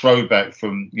ridiculous throwback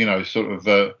from, sort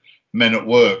of Men at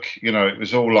Work. It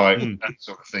was all like that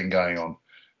sort of thing going on.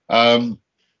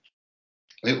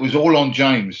 It was all on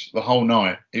James the whole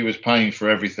night. He was paying for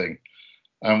everything.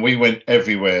 And we went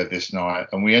everywhere this night.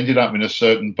 And we ended up in a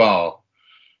certain bar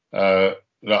that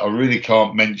I really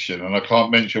can't mention. And I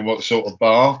can't mention what sort of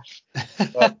bar.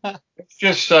 But let's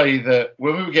just say that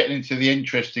when we were getting into the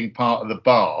interesting part of the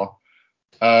bar,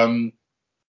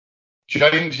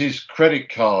 James's credit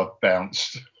card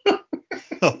bounced.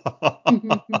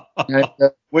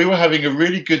 We were having a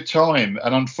really good time,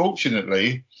 and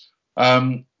unfortunately,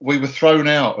 we were thrown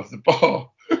out of the bar,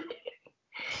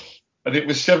 and it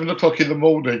was 7:00 in the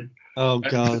morning. Oh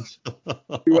God!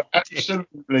 We were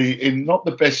absolutely in not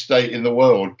the best state in the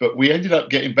world, but we ended up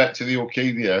getting back to the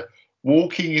Orchidia,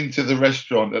 walking into the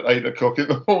restaurant at 8:00 in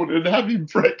the morning and having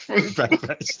breakfast.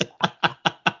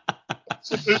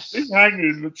 Absolutely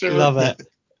hanging. Love it.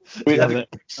 Love it.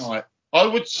 I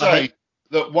would say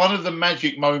that one of the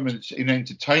magic moments in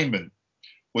entertainment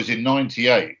was in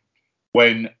 '98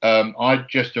 when I'd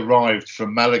just arrived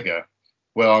from Malaga,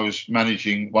 where I was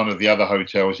managing one of the other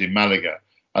hotels in Malaga,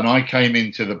 and I came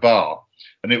into the bar,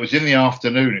 and it was in the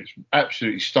afternoon. It's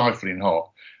absolutely stifling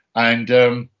hot, and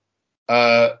James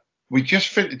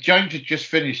had just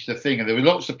finished the thing, and there were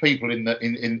lots of people in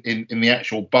the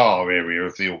actual bar area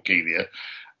of the Orquídea,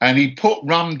 and he put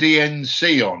Rum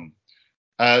DNC on.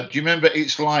 Do you remember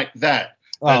It's Like That?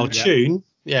 Oh, tune,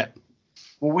 yeah.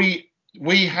 Well,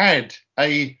 we had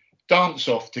a dance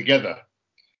off together,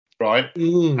 right?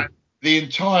 Mm. The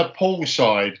entire pool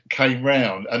side came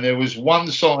round, and there was one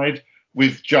side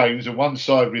with James and one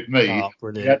side with me. Oh,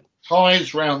 brilliant. He had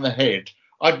ties round the head.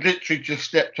 I'd literally just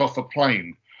stepped off a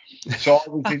plane, so I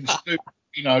was in suit,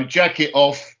 jacket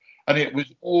off, and it was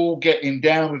all getting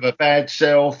down with a bad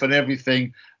self and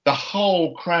everything. The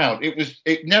whole crowd.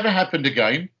 It never happened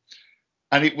again,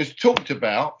 and it was talked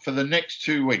about for the next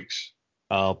 2 weeks.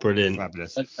 Oh, brilliant.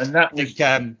 Fabulous. And that was.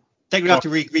 I think we'll have to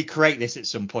recreate this at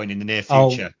some point in the near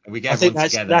future. We get everyone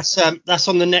together. That's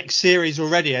on the next series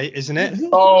already, isn't it?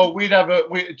 Oh,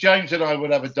 James and I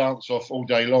would have a dance off all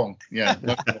day long. Yeah.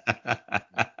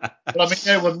 But I mean,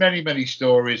 there were many, many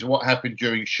stories of what happened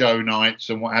during show nights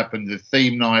and what happened the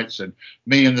theme nights and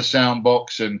me and the sound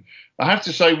box. And I have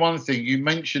to say one thing. You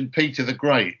mentioned Peter the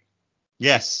Great.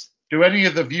 Yes. To any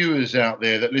of the viewers out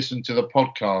there that listen to the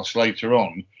podcast later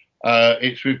on,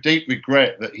 it's with deep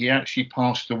regret that he actually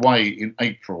passed away in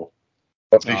April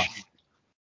of this year.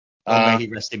 May he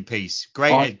rest in peace.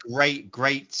 Great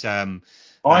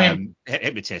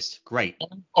hypnotist. Great.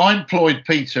 I employed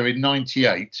Peter in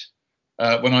 '98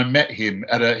 when I met him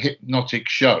at a hypnotic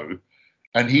show,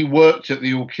 and he worked at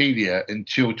the Orquídea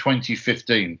until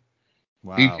 2015.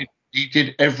 Wow. He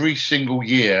did every single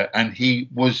year, and he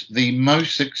was the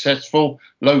most successful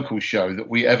local show that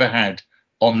we ever had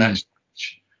on that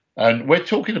stage. And we're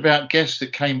talking about guests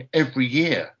that came every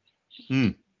year.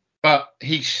 But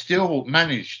he still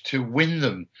managed to win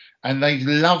them, and they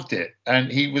loved it.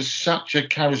 And he was such a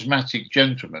charismatic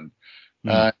gentleman.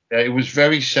 It was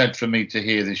very sad for me to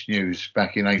hear this news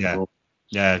back in April.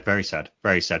 Yeah, very sad,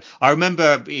 very sad. I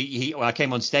remember I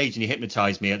came on stage and he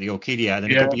hypnotized me at the Orquídea, and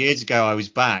then a couple of years ago I was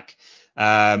back,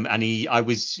 and he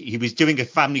was doing a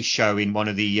family show in one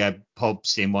of the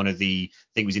pubs in one of the, I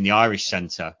think it was in the Irish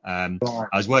Centre. I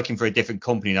was working for a different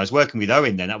company, and I was working with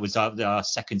Owen then. That was our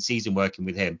second season working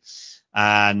with him.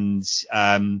 And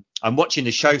I'm watching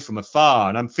the show from afar,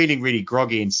 and I'm feeling really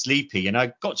groggy and sleepy. And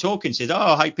I got talking, said,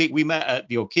 "Oh, hi Pete, we met at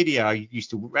the Orquídea. I used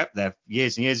to rep there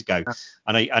years and years ago,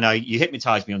 and you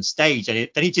hypnotized me on stage." And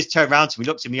then he just turned around to me,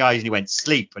 looked in the eyes, and he went,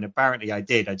 "Sleep." And apparently I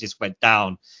did. I just went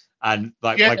down, and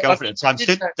my girlfriend at the time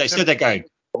stood there going,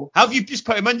 "How have you just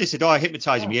put him under?" I said, "Oh, I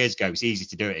hypnotized him years ago. It's easy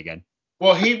to do it again."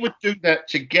 Well, he would do that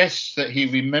to guests that he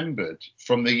remembered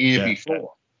from the year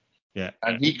before. Yeah.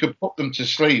 And he could put them to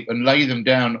sleep and lay them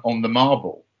down on the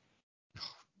marble.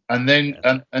 And then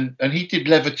and he did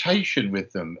levitation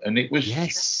with them, and it was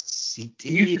he did.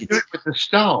 He used to do it with the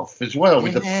staff as well.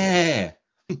 Yeah.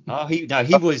 He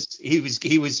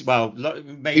was well,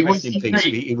 may rest in peace.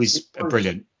 He was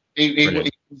brilliant.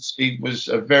 He was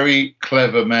a very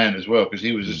clever man as well, because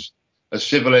he was a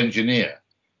civil engineer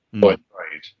by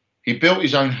trade. He built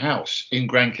his own house in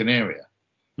Gran Canaria.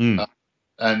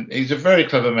 And he's a very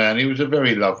clever man. He was a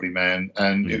very lovely man,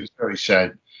 and it was very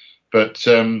sad. But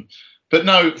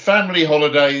no, family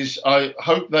holidays, I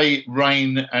hope they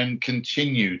reign and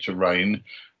continue to reign.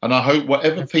 And I hope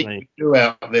whatever people do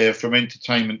out there from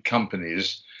entertainment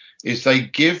companies is they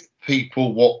give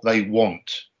people what they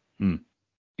want.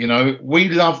 We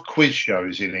love quiz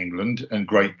shows in England and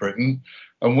Great Britain,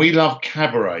 and we love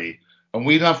cabaret, and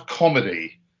we love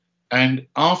comedy. And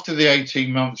after the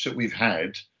 18 months that we've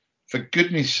had, for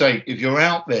goodness sake, if you're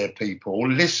out there, people,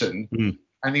 listen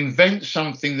and invent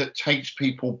something that takes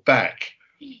people back.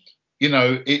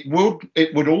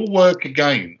 It would all work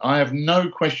again. I have no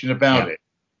question about it.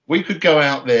 We could go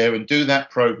out there and do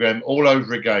that program all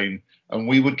over again, and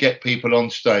we would get people on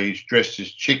stage dressed as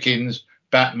chickens,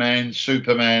 Batman,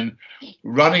 Superman,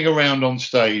 running around on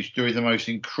stage doing the most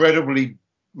incredibly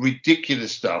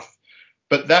ridiculous stuff.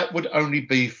 But that would only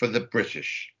be for the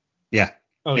British. Yeah,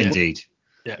 indeed.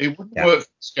 It wouldn't work for the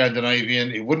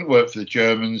Scandinavian. It wouldn't work for the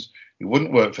Germans. It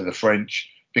wouldn't work for the French,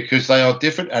 because they are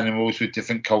different animals with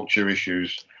different culture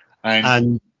issues.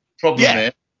 And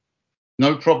there.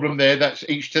 No problem there. That's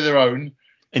each to their own.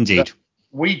 Indeed. But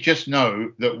we just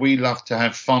know that we love to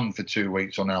have fun for 2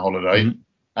 weeks on our holiday,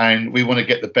 and we want to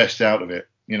get the best out of it.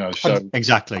 So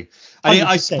exactly.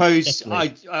 I suppose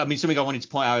I mean something I wanted to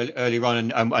point out earlier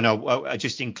on, and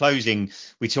just in closing,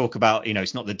 we talk about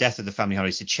it's not the death of the family holiday,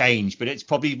 it's a change, but it's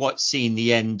probably what's seen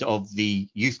the end of the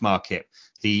youth market,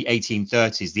 the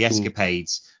 1830s, the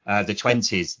escapades, the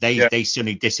 20s. They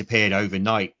suddenly disappeared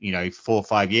overnight, 4 or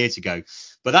 5 years ago.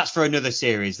 But that's for another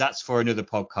series. That's for another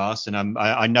podcast, and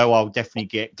I know I'll definitely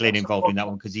get Glyn involved in that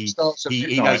one because he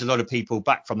knows a lot of people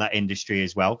back from that industry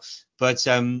as well. But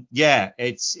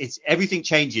it's everything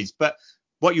changes. But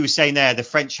what you were saying there, the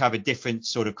French have a different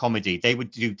sort of comedy. They would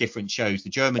do different shows. The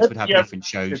Germans would have different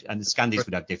shows, and the Scandis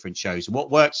would have different shows. What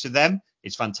works for them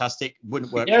is fantastic.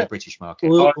 Wouldn't work for the British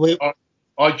market.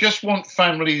 I just want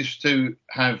families to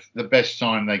have the best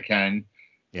time they can.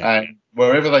 Yeah. And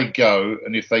wherever they go,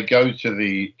 and if they go to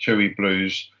the Tui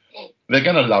Blues, they're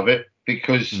going to love it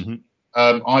because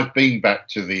I've been back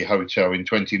to the hotel in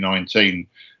 2019.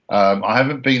 I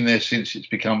haven't been there since it's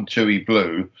become Tui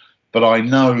Blue, but I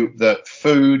know that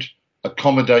food,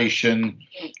 accommodation,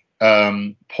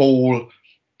 pool,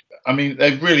 I mean,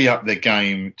 they've really upped their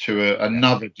game to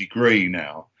another degree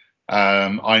now.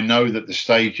 I know that the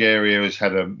stage area has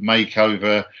had a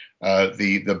makeover.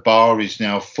 The bar is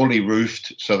now fully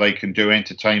roofed, so they can do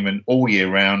entertainment all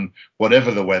year round,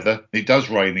 whatever the weather. It does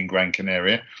rain in Gran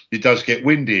Canaria. It does get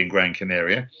windy in Gran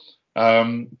Canaria.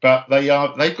 But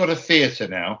they've got a theatre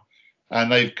now, and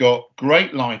they've got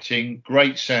great lighting,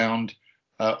 great sound,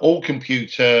 all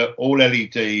computer, all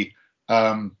LED.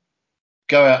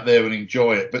 Go out there and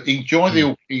enjoy it, but enjoy the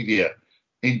Orchidia.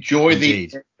 Enjoy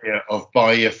the area of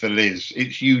Bahia Feliz.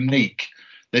 It's unique.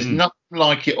 There's nothing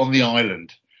like it on the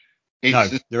island.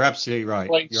 You're absolutely right.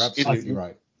 You're absolutely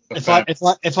right. If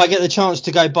I get the chance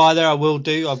to go by there, I will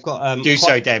do. I've got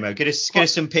so, Damo. Get us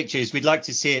some pictures. We'd like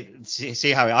to see it.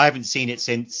 See how I haven't seen it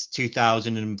since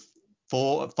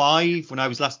 2004, 5 when I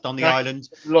was last on the island.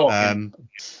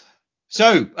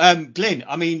 So, Glyn,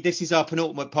 I mean, this is our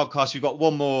penultimate podcast. We've got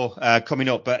one more coming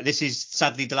up, but this is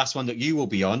sadly the last one that you will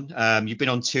be on. You've been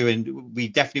on 2, and we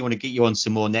definitely want to get you on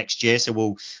some more next year.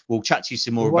 So we'll chat to you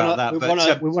some more about that.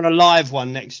 We want a live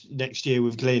one next year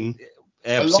with Glyn.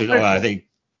 Absolutely, I think.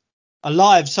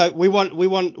 Alive, so we're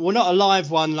not a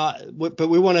live one, but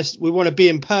we want to be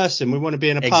in person. We want to be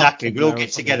in a pub. Exactly. We'll all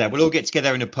get together. We'll all get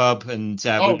together in a pub, and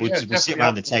we'll sit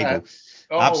around the table.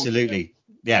 Absolutely.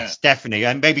 Yes, definitely,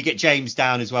 and maybe get James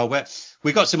down as well.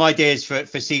 We've got some ideas for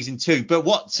season 2. But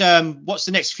what's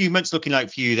the next few months looking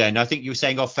like for you then? I think you were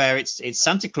saying off air it's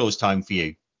Santa Claus time for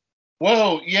you.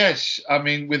 Well, yes. I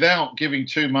mean, without giving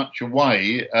too much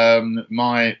away,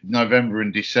 my November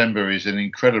and December is an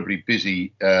incredibly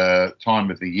busy time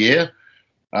of the year.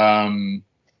 I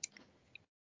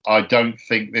don't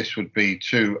think this would be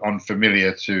too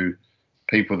unfamiliar to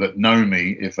people that know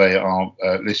me if they are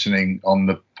listening on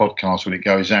the podcast when it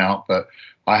goes out. But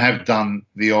I have done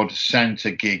the odd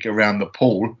Santa gig around the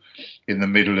pool in the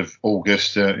middle of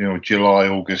August, July,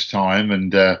 August time,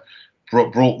 and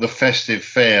brought the festive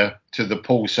fair to the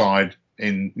poolside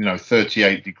in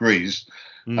 38 degrees.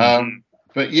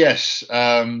 But yes,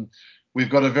 we've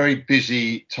got a very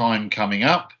busy time coming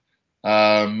up.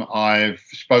 I've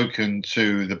spoken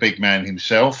to the big man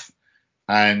himself,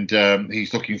 and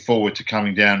he's looking forward to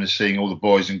coming down and seeing all the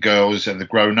boys and girls and the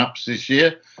grown-ups this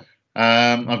year.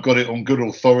 I've got it on good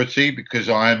authority because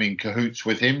I am in cahoots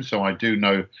with him, so I do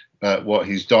know what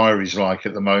his diary's like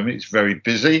at the moment. It's very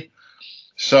busy.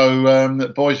 So,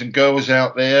 boys and girls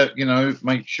out there,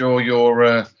 make sure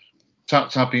you're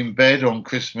tucked up in bed on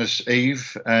Christmas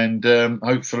Eve, and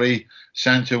hopefully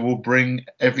Santa will bring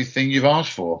everything you've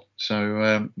asked for.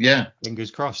 So,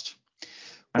 fingers crossed.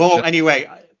 Well, anyway,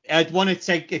 I want to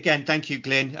take again, thank you,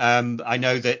 Glyn. I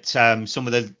know that some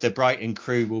of the Brighton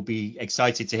crew will be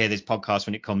excited to hear this podcast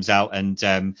when it comes out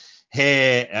and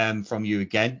hear from you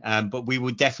again. But we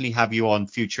will definitely have you on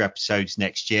future episodes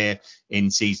next year in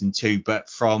season 2. But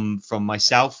from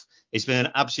myself, it's been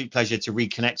an absolute pleasure to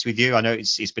reconnect with you. I know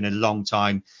it's been a long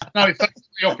time. No, thanks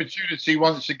for the opportunity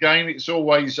once again. It's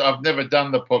always, I've never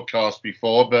done the podcast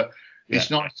before, but it's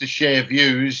nice to share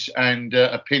views and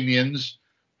opinions,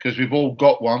 because we've all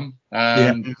got one.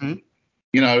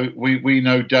 We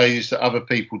know days that other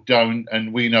people don't,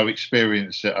 and we know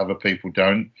experience that other people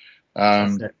don't.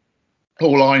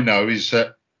 All I know is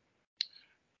that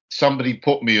somebody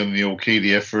put me on the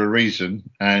Orchidia for a reason,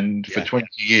 and for 20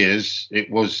 years,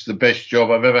 it was the best job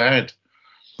I've ever had.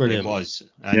 Brilliant. It was,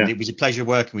 and it was a pleasure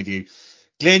working with you.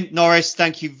 Glyn Norris,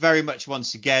 thank you very much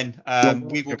once again.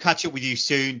 We will catch up with you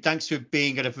soon. Thanks for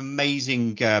being an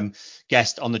amazing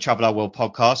guest on the Travel Our World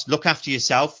podcast. Look after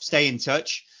yourself. Stay in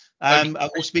touch.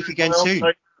 We'll speak again soon.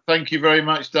 Thank you very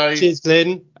much, Dave. Cheers,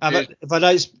 Glyn.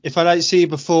 If I don't see you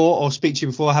before or speak to you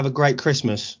before, have a great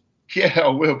Christmas. Yeah, I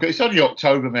will. It's only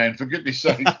October, man. For goodness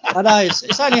sake. I know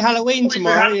it's only Halloween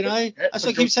tomorrow. You know, that's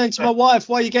what I keep saying to my wife.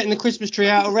 Why are you getting the Christmas tree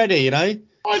out already? You know.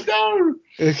 I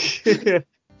know.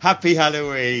 Happy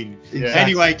Halloween. Exactly.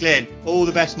 Anyway, Glyn, all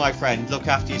the best, my friend. Look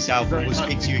after yourself, and we'll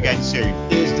speak to you again soon.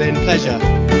 Cheers, Glyn. Pleasure.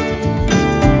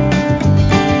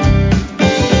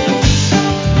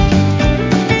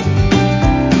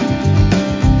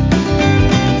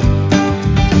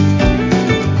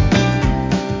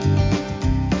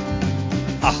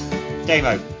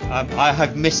 Damo, I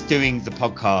have missed doing the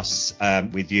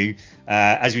podcasts with you.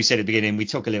 As we said at the beginning, we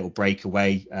took a little break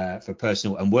away for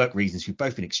personal and work reasons. We've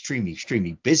both been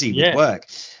extremely busy with work.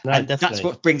 No, and definitely. That's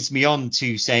what brings me on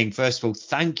to saying, first of all,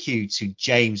 thank you to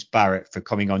James Barrett for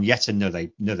coming on yet another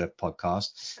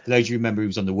podcast. For those of you who remember, he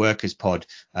was on the Workers Pod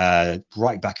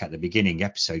right back at the beginning,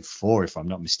 episode 4, if I'm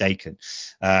not mistaken.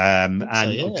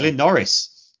 Glyn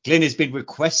Norris. Glyn has been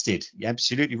requested. You're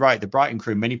absolutely right. The Brighton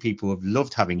crew, many people have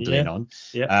loved having Glyn on.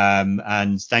 Yeah.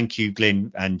 And thank you,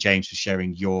 Glyn and James, for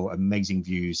sharing your amazing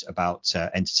views about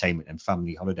entertainment and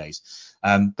family holidays.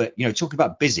 But, you know, talking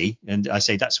about busy, and I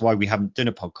say that's why we haven't done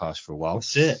a podcast for a while.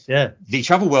 That's it. Yeah. The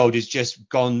travel world has just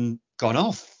gone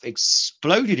off,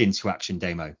 exploded into action,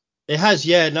 Damo. It has,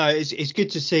 yeah. No, it's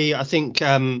good to see. I think,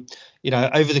 you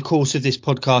know, over the course of this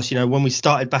podcast, you know, when we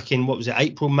started back in, what was it,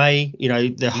 April, May, you know,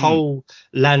 the whole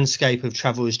landscape of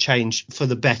travel has changed for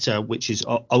the better, which is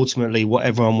ultimately what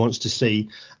everyone wants to see.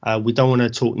 We don't want to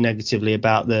talk negatively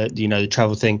about the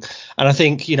travel thing. And I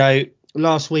think, you know,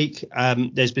 last week,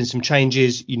 there's been some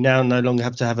changes. You now no longer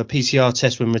have to have a PCR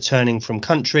test when returning from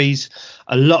countries.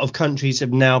 A lot of countries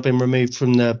have now been removed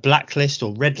from the blacklist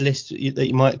or red list that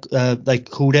you might they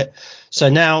called it. So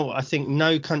now I think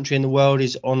no country in the world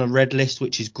is on a red list,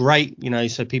 which is great. You know,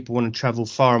 so people want to travel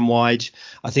far and wide.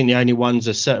 I think the only ones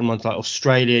are certain ones like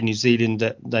Australia, New Zealand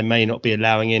that they may not be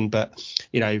allowing in. But,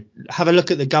 you know, have a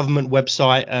look at the government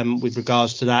website with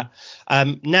regards to that.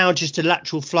 Now just a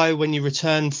lateral flow when you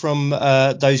return from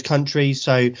those countries.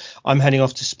 So I'm heading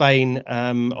off to Spain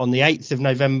on the 8th of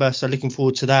November. So looking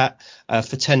forward to that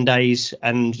for 10 days.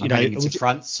 And, I'm heading into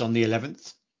France on the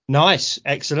 11th. Nice.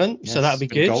 Excellent. Yes, so that'll be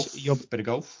good. You'll bit of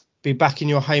golf. Be back in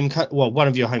your home, one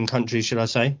of your home countries, should I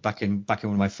say? Back in one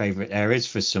of my favourite areas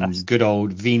for some good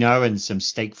old vino and some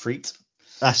steak frites.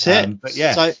 That's it. But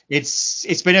yeah, so,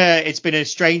 it's been a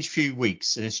strange few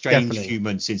weeks and a strange few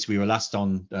months since we were last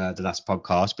on the last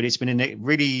podcast. But it's been a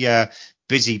really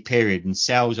busy period, and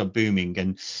sales are booming.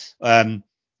 And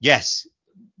yes,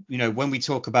 you know, when we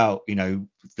talk about, you know,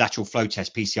 lateral flow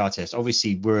test, PCR test,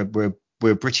 obviously we're a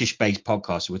British-based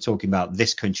podcast, so we're talking about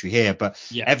this country here, but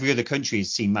every other country has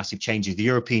seen massive changes. The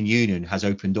European Union has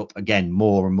opened up again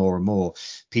more and more and more.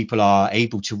 People are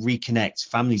able to reconnect.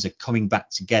 Families are coming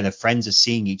back together. Friends are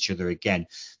seeing each other again.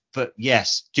 But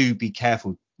yes, do be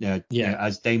careful. You know,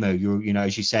 as Damo, you know,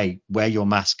 as you say, wear your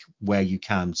mask where you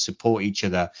can, support each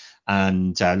other,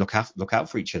 and look out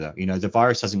for each other. You know, the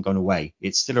virus hasn't gone away;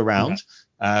 it's still around,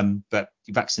 but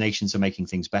vaccinations are making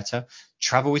things better.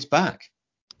 Travel is back.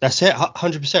 That's it,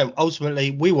 100%. Ultimately,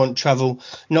 we want travel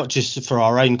not just for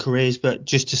our own careers, but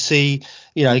just to see,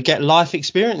 you know, get life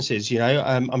experiences. You know,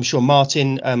 I'm sure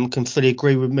Martin can fully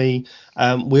agree with me.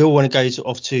 We all want to go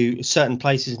off to certain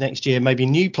places next year, maybe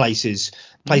new places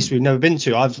we've never been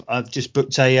to. I've just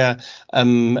booked a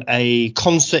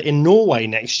concert in Norway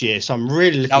next year, so I'm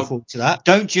really looking forward to that.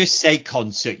 Don't just say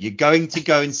concert. You're going to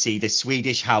go and see the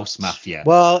Swedish House Mafia.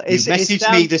 Well, you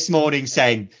messaged me this morning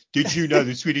saying, "Did you know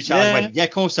the Swedish House?" I went, "Yeah,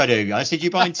 of course I do." I said,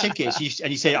 "You buying tickets?"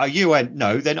 And you said, "Oh, you went,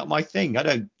 no, they're not my thing.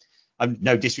 I'm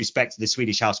no disrespect to the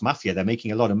Swedish House Mafia. They're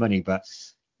making a lot of money, but."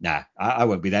 Nah, I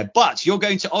won't be there. But you're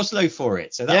going to Oslo for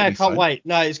it, so that'll be fun. Can't wait.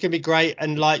 No, it's gonna be great.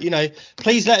 And like, you know,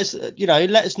 please let us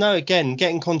know again. Get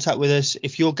in contact with us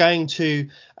if you're going to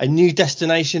a new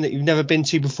destination that you've never been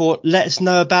to before. Let us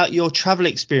know about your travel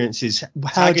experiences.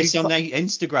 Tag us on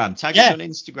Instagram. Tag us on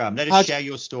Instagram. Let us share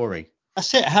your story.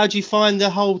 That's it. How do you find the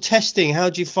whole testing?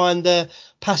 How do you find the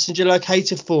passenger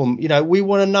locator form? You know, we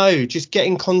want to know. Just get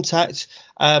in contact.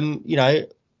 You know.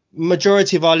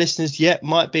 Majority of our listeners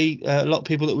might be a lot of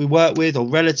people that we work with or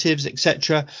relatives,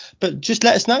 etc. But just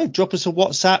let us know. Drop us a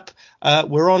WhatsApp.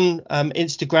 We're on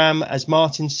Instagram, as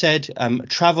Martin said,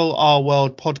 Travel Our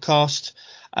World Podcast.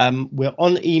 We're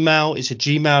on email. It's a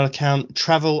Gmail account,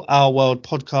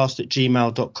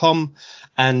 travalourworldpodcast@gmail.com.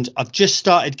 and I've just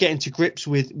started getting to grips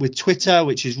with Twitter,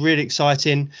 which is really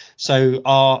exciting. So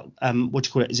our what do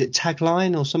you call it? Is it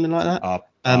tagline or something like that?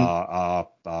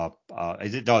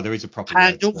 Is it? No, there is a proper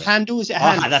handle. word. Handle, is it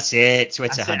handle? That's it.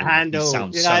 Twitter That's handle. handle. We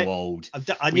sound You so know, old.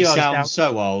 We sound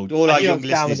so old. All our young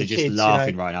listeners are just kids,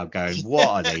 laughing right now, going, "What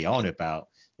are they on about?"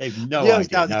 They've no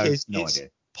idea. No idea.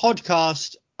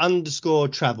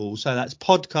 Podcast_travel. So that's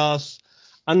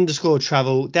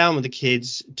podcast_travel. Down with the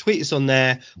kids. Tweet us on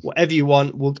there. Whatever you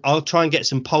want. I'll try and get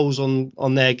some polls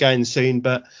on there going soon.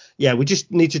 But yeah, we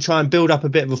just need to try and build up a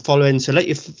bit of a following. So let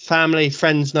your family,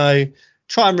 friends know.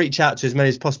 Try and reach out to as many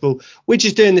as possible. We're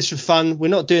just doing this for fun. We're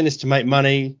not doing this to make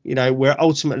money. You know, we're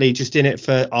ultimately just in it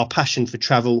for our passion for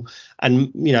travel.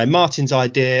 And, you know, Martin's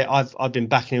idea, I've been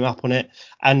backing him up on it.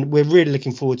 And we're really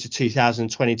looking forward to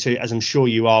 2022, as I'm sure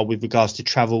you are, with regards to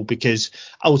travel, because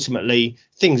ultimately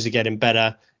things are getting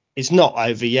better. It's not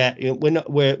over yet. You know,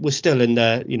 we're still in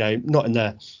the, you know, not in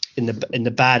the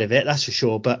bad of it, that's for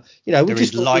sure. But, you know, there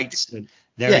is light.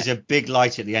 There is a big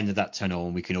light at the end of that tunnel,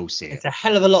 and we can all see it. It's a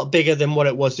hell of a lot bigger than what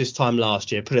it was this time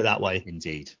last year, put it that way.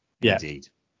 Indeed. Yeah. Indeed.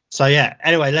 So, yeah,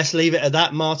 anyway, let's leave it at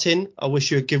that, Martin. I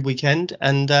wish you a good weekend.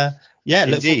 And, look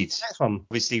forward to the next one.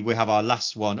 Obviously, we have our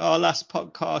last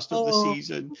podcast of the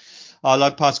season. Our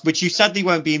live podcast, which you sadly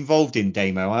won't be involved in,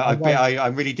 Damo.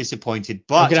 I'm really disappointed,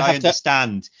 but I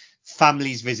understand.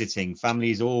 Families visiting.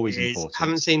 Family is always important.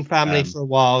 Haven't seen family for a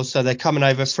while, so they're coming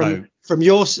over from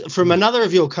another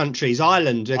of your countries,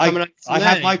 Ireland. They're coming over I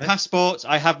have my passport.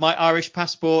 I have my Irish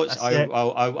passport.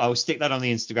 I'll stick that on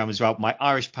the Instagram as well. My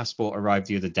Irish passport arrived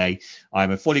the other day.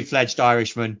 I'm a fully fledged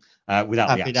Irishman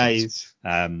without Happy the accent. days.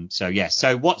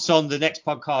 So what's on the next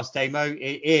podcast, Damo?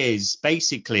 It is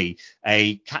basically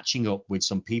a catching up with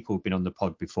some people who've been on the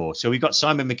pod before. So we've got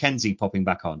Simon McKenzie popping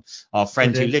back on, our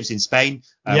friend who lives in Spain,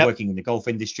 working in the golf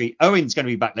industry. Owen's going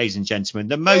to be back, ladies and gentlemen.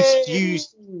 The most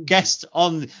used guest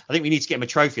on. I think we need to get him a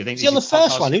trophy. I think he was on the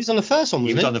first one. He was on the first one.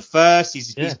 He was on the first.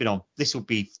 He's been on. This will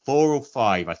be 4 or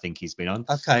 5. I think he's been on.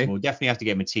 Okay. We'll definitely have to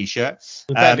get him a t-shirt.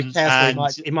 We better be careful.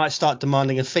 He might start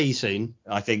demanding a fee soon.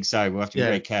 I think so. We'll have to be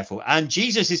very careful. And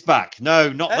Jesus is back.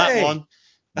 No, not that one.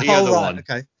 The other one.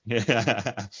 Okay.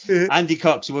 Andy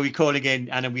Cox will be calling in,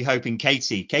 and we'll be hoping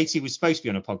Katie. Katie was supposed to be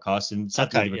on a podcast, and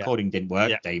sadly the recording didn't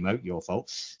work. Damo, your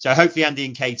fault. So hopefully Andy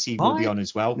and Katie will be on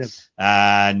as well. No.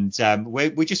 And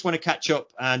we just want to catch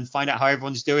up and find out how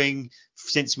everyone's doing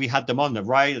since we had them on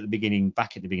back at the beginning of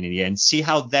the year, and see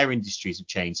how their industries have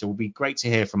changed. So it will be great to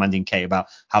hear from Andy and Kate about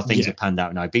how things have panned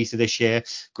out in Ibiza this year.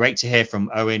 Great to hear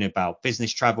from Owen about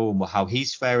business travel and how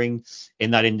he's faring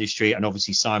in that industry, and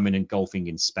obviously Simon and golfing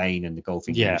in Spain and the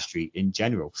golfing industry in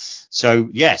general. So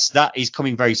yes, that is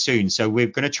coming very soon. So we're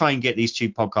going to try and get these 2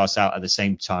 podcasts out at the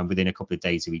same time within a couple of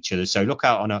days of each other. So look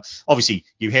out on obviously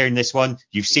you're hearing this one,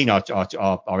 you've seen our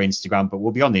Instagram, but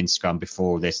we'll be on the Instagram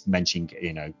before this, mentioning,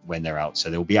 you know, when they're out. So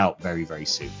they'll be out very, very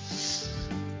soon.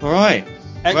 All right.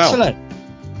 Excellent.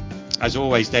 Well, as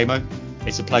always, Damo,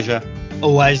 it's a pleasure.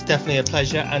 Always, definitely a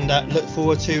pleasure, and look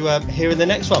forward to hearing the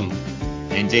next one.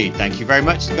 Indeed. Thank you very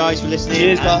much, guys, for listening.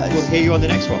 Cheers, guys. We'll hear you on the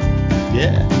next one.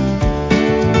 Yeah.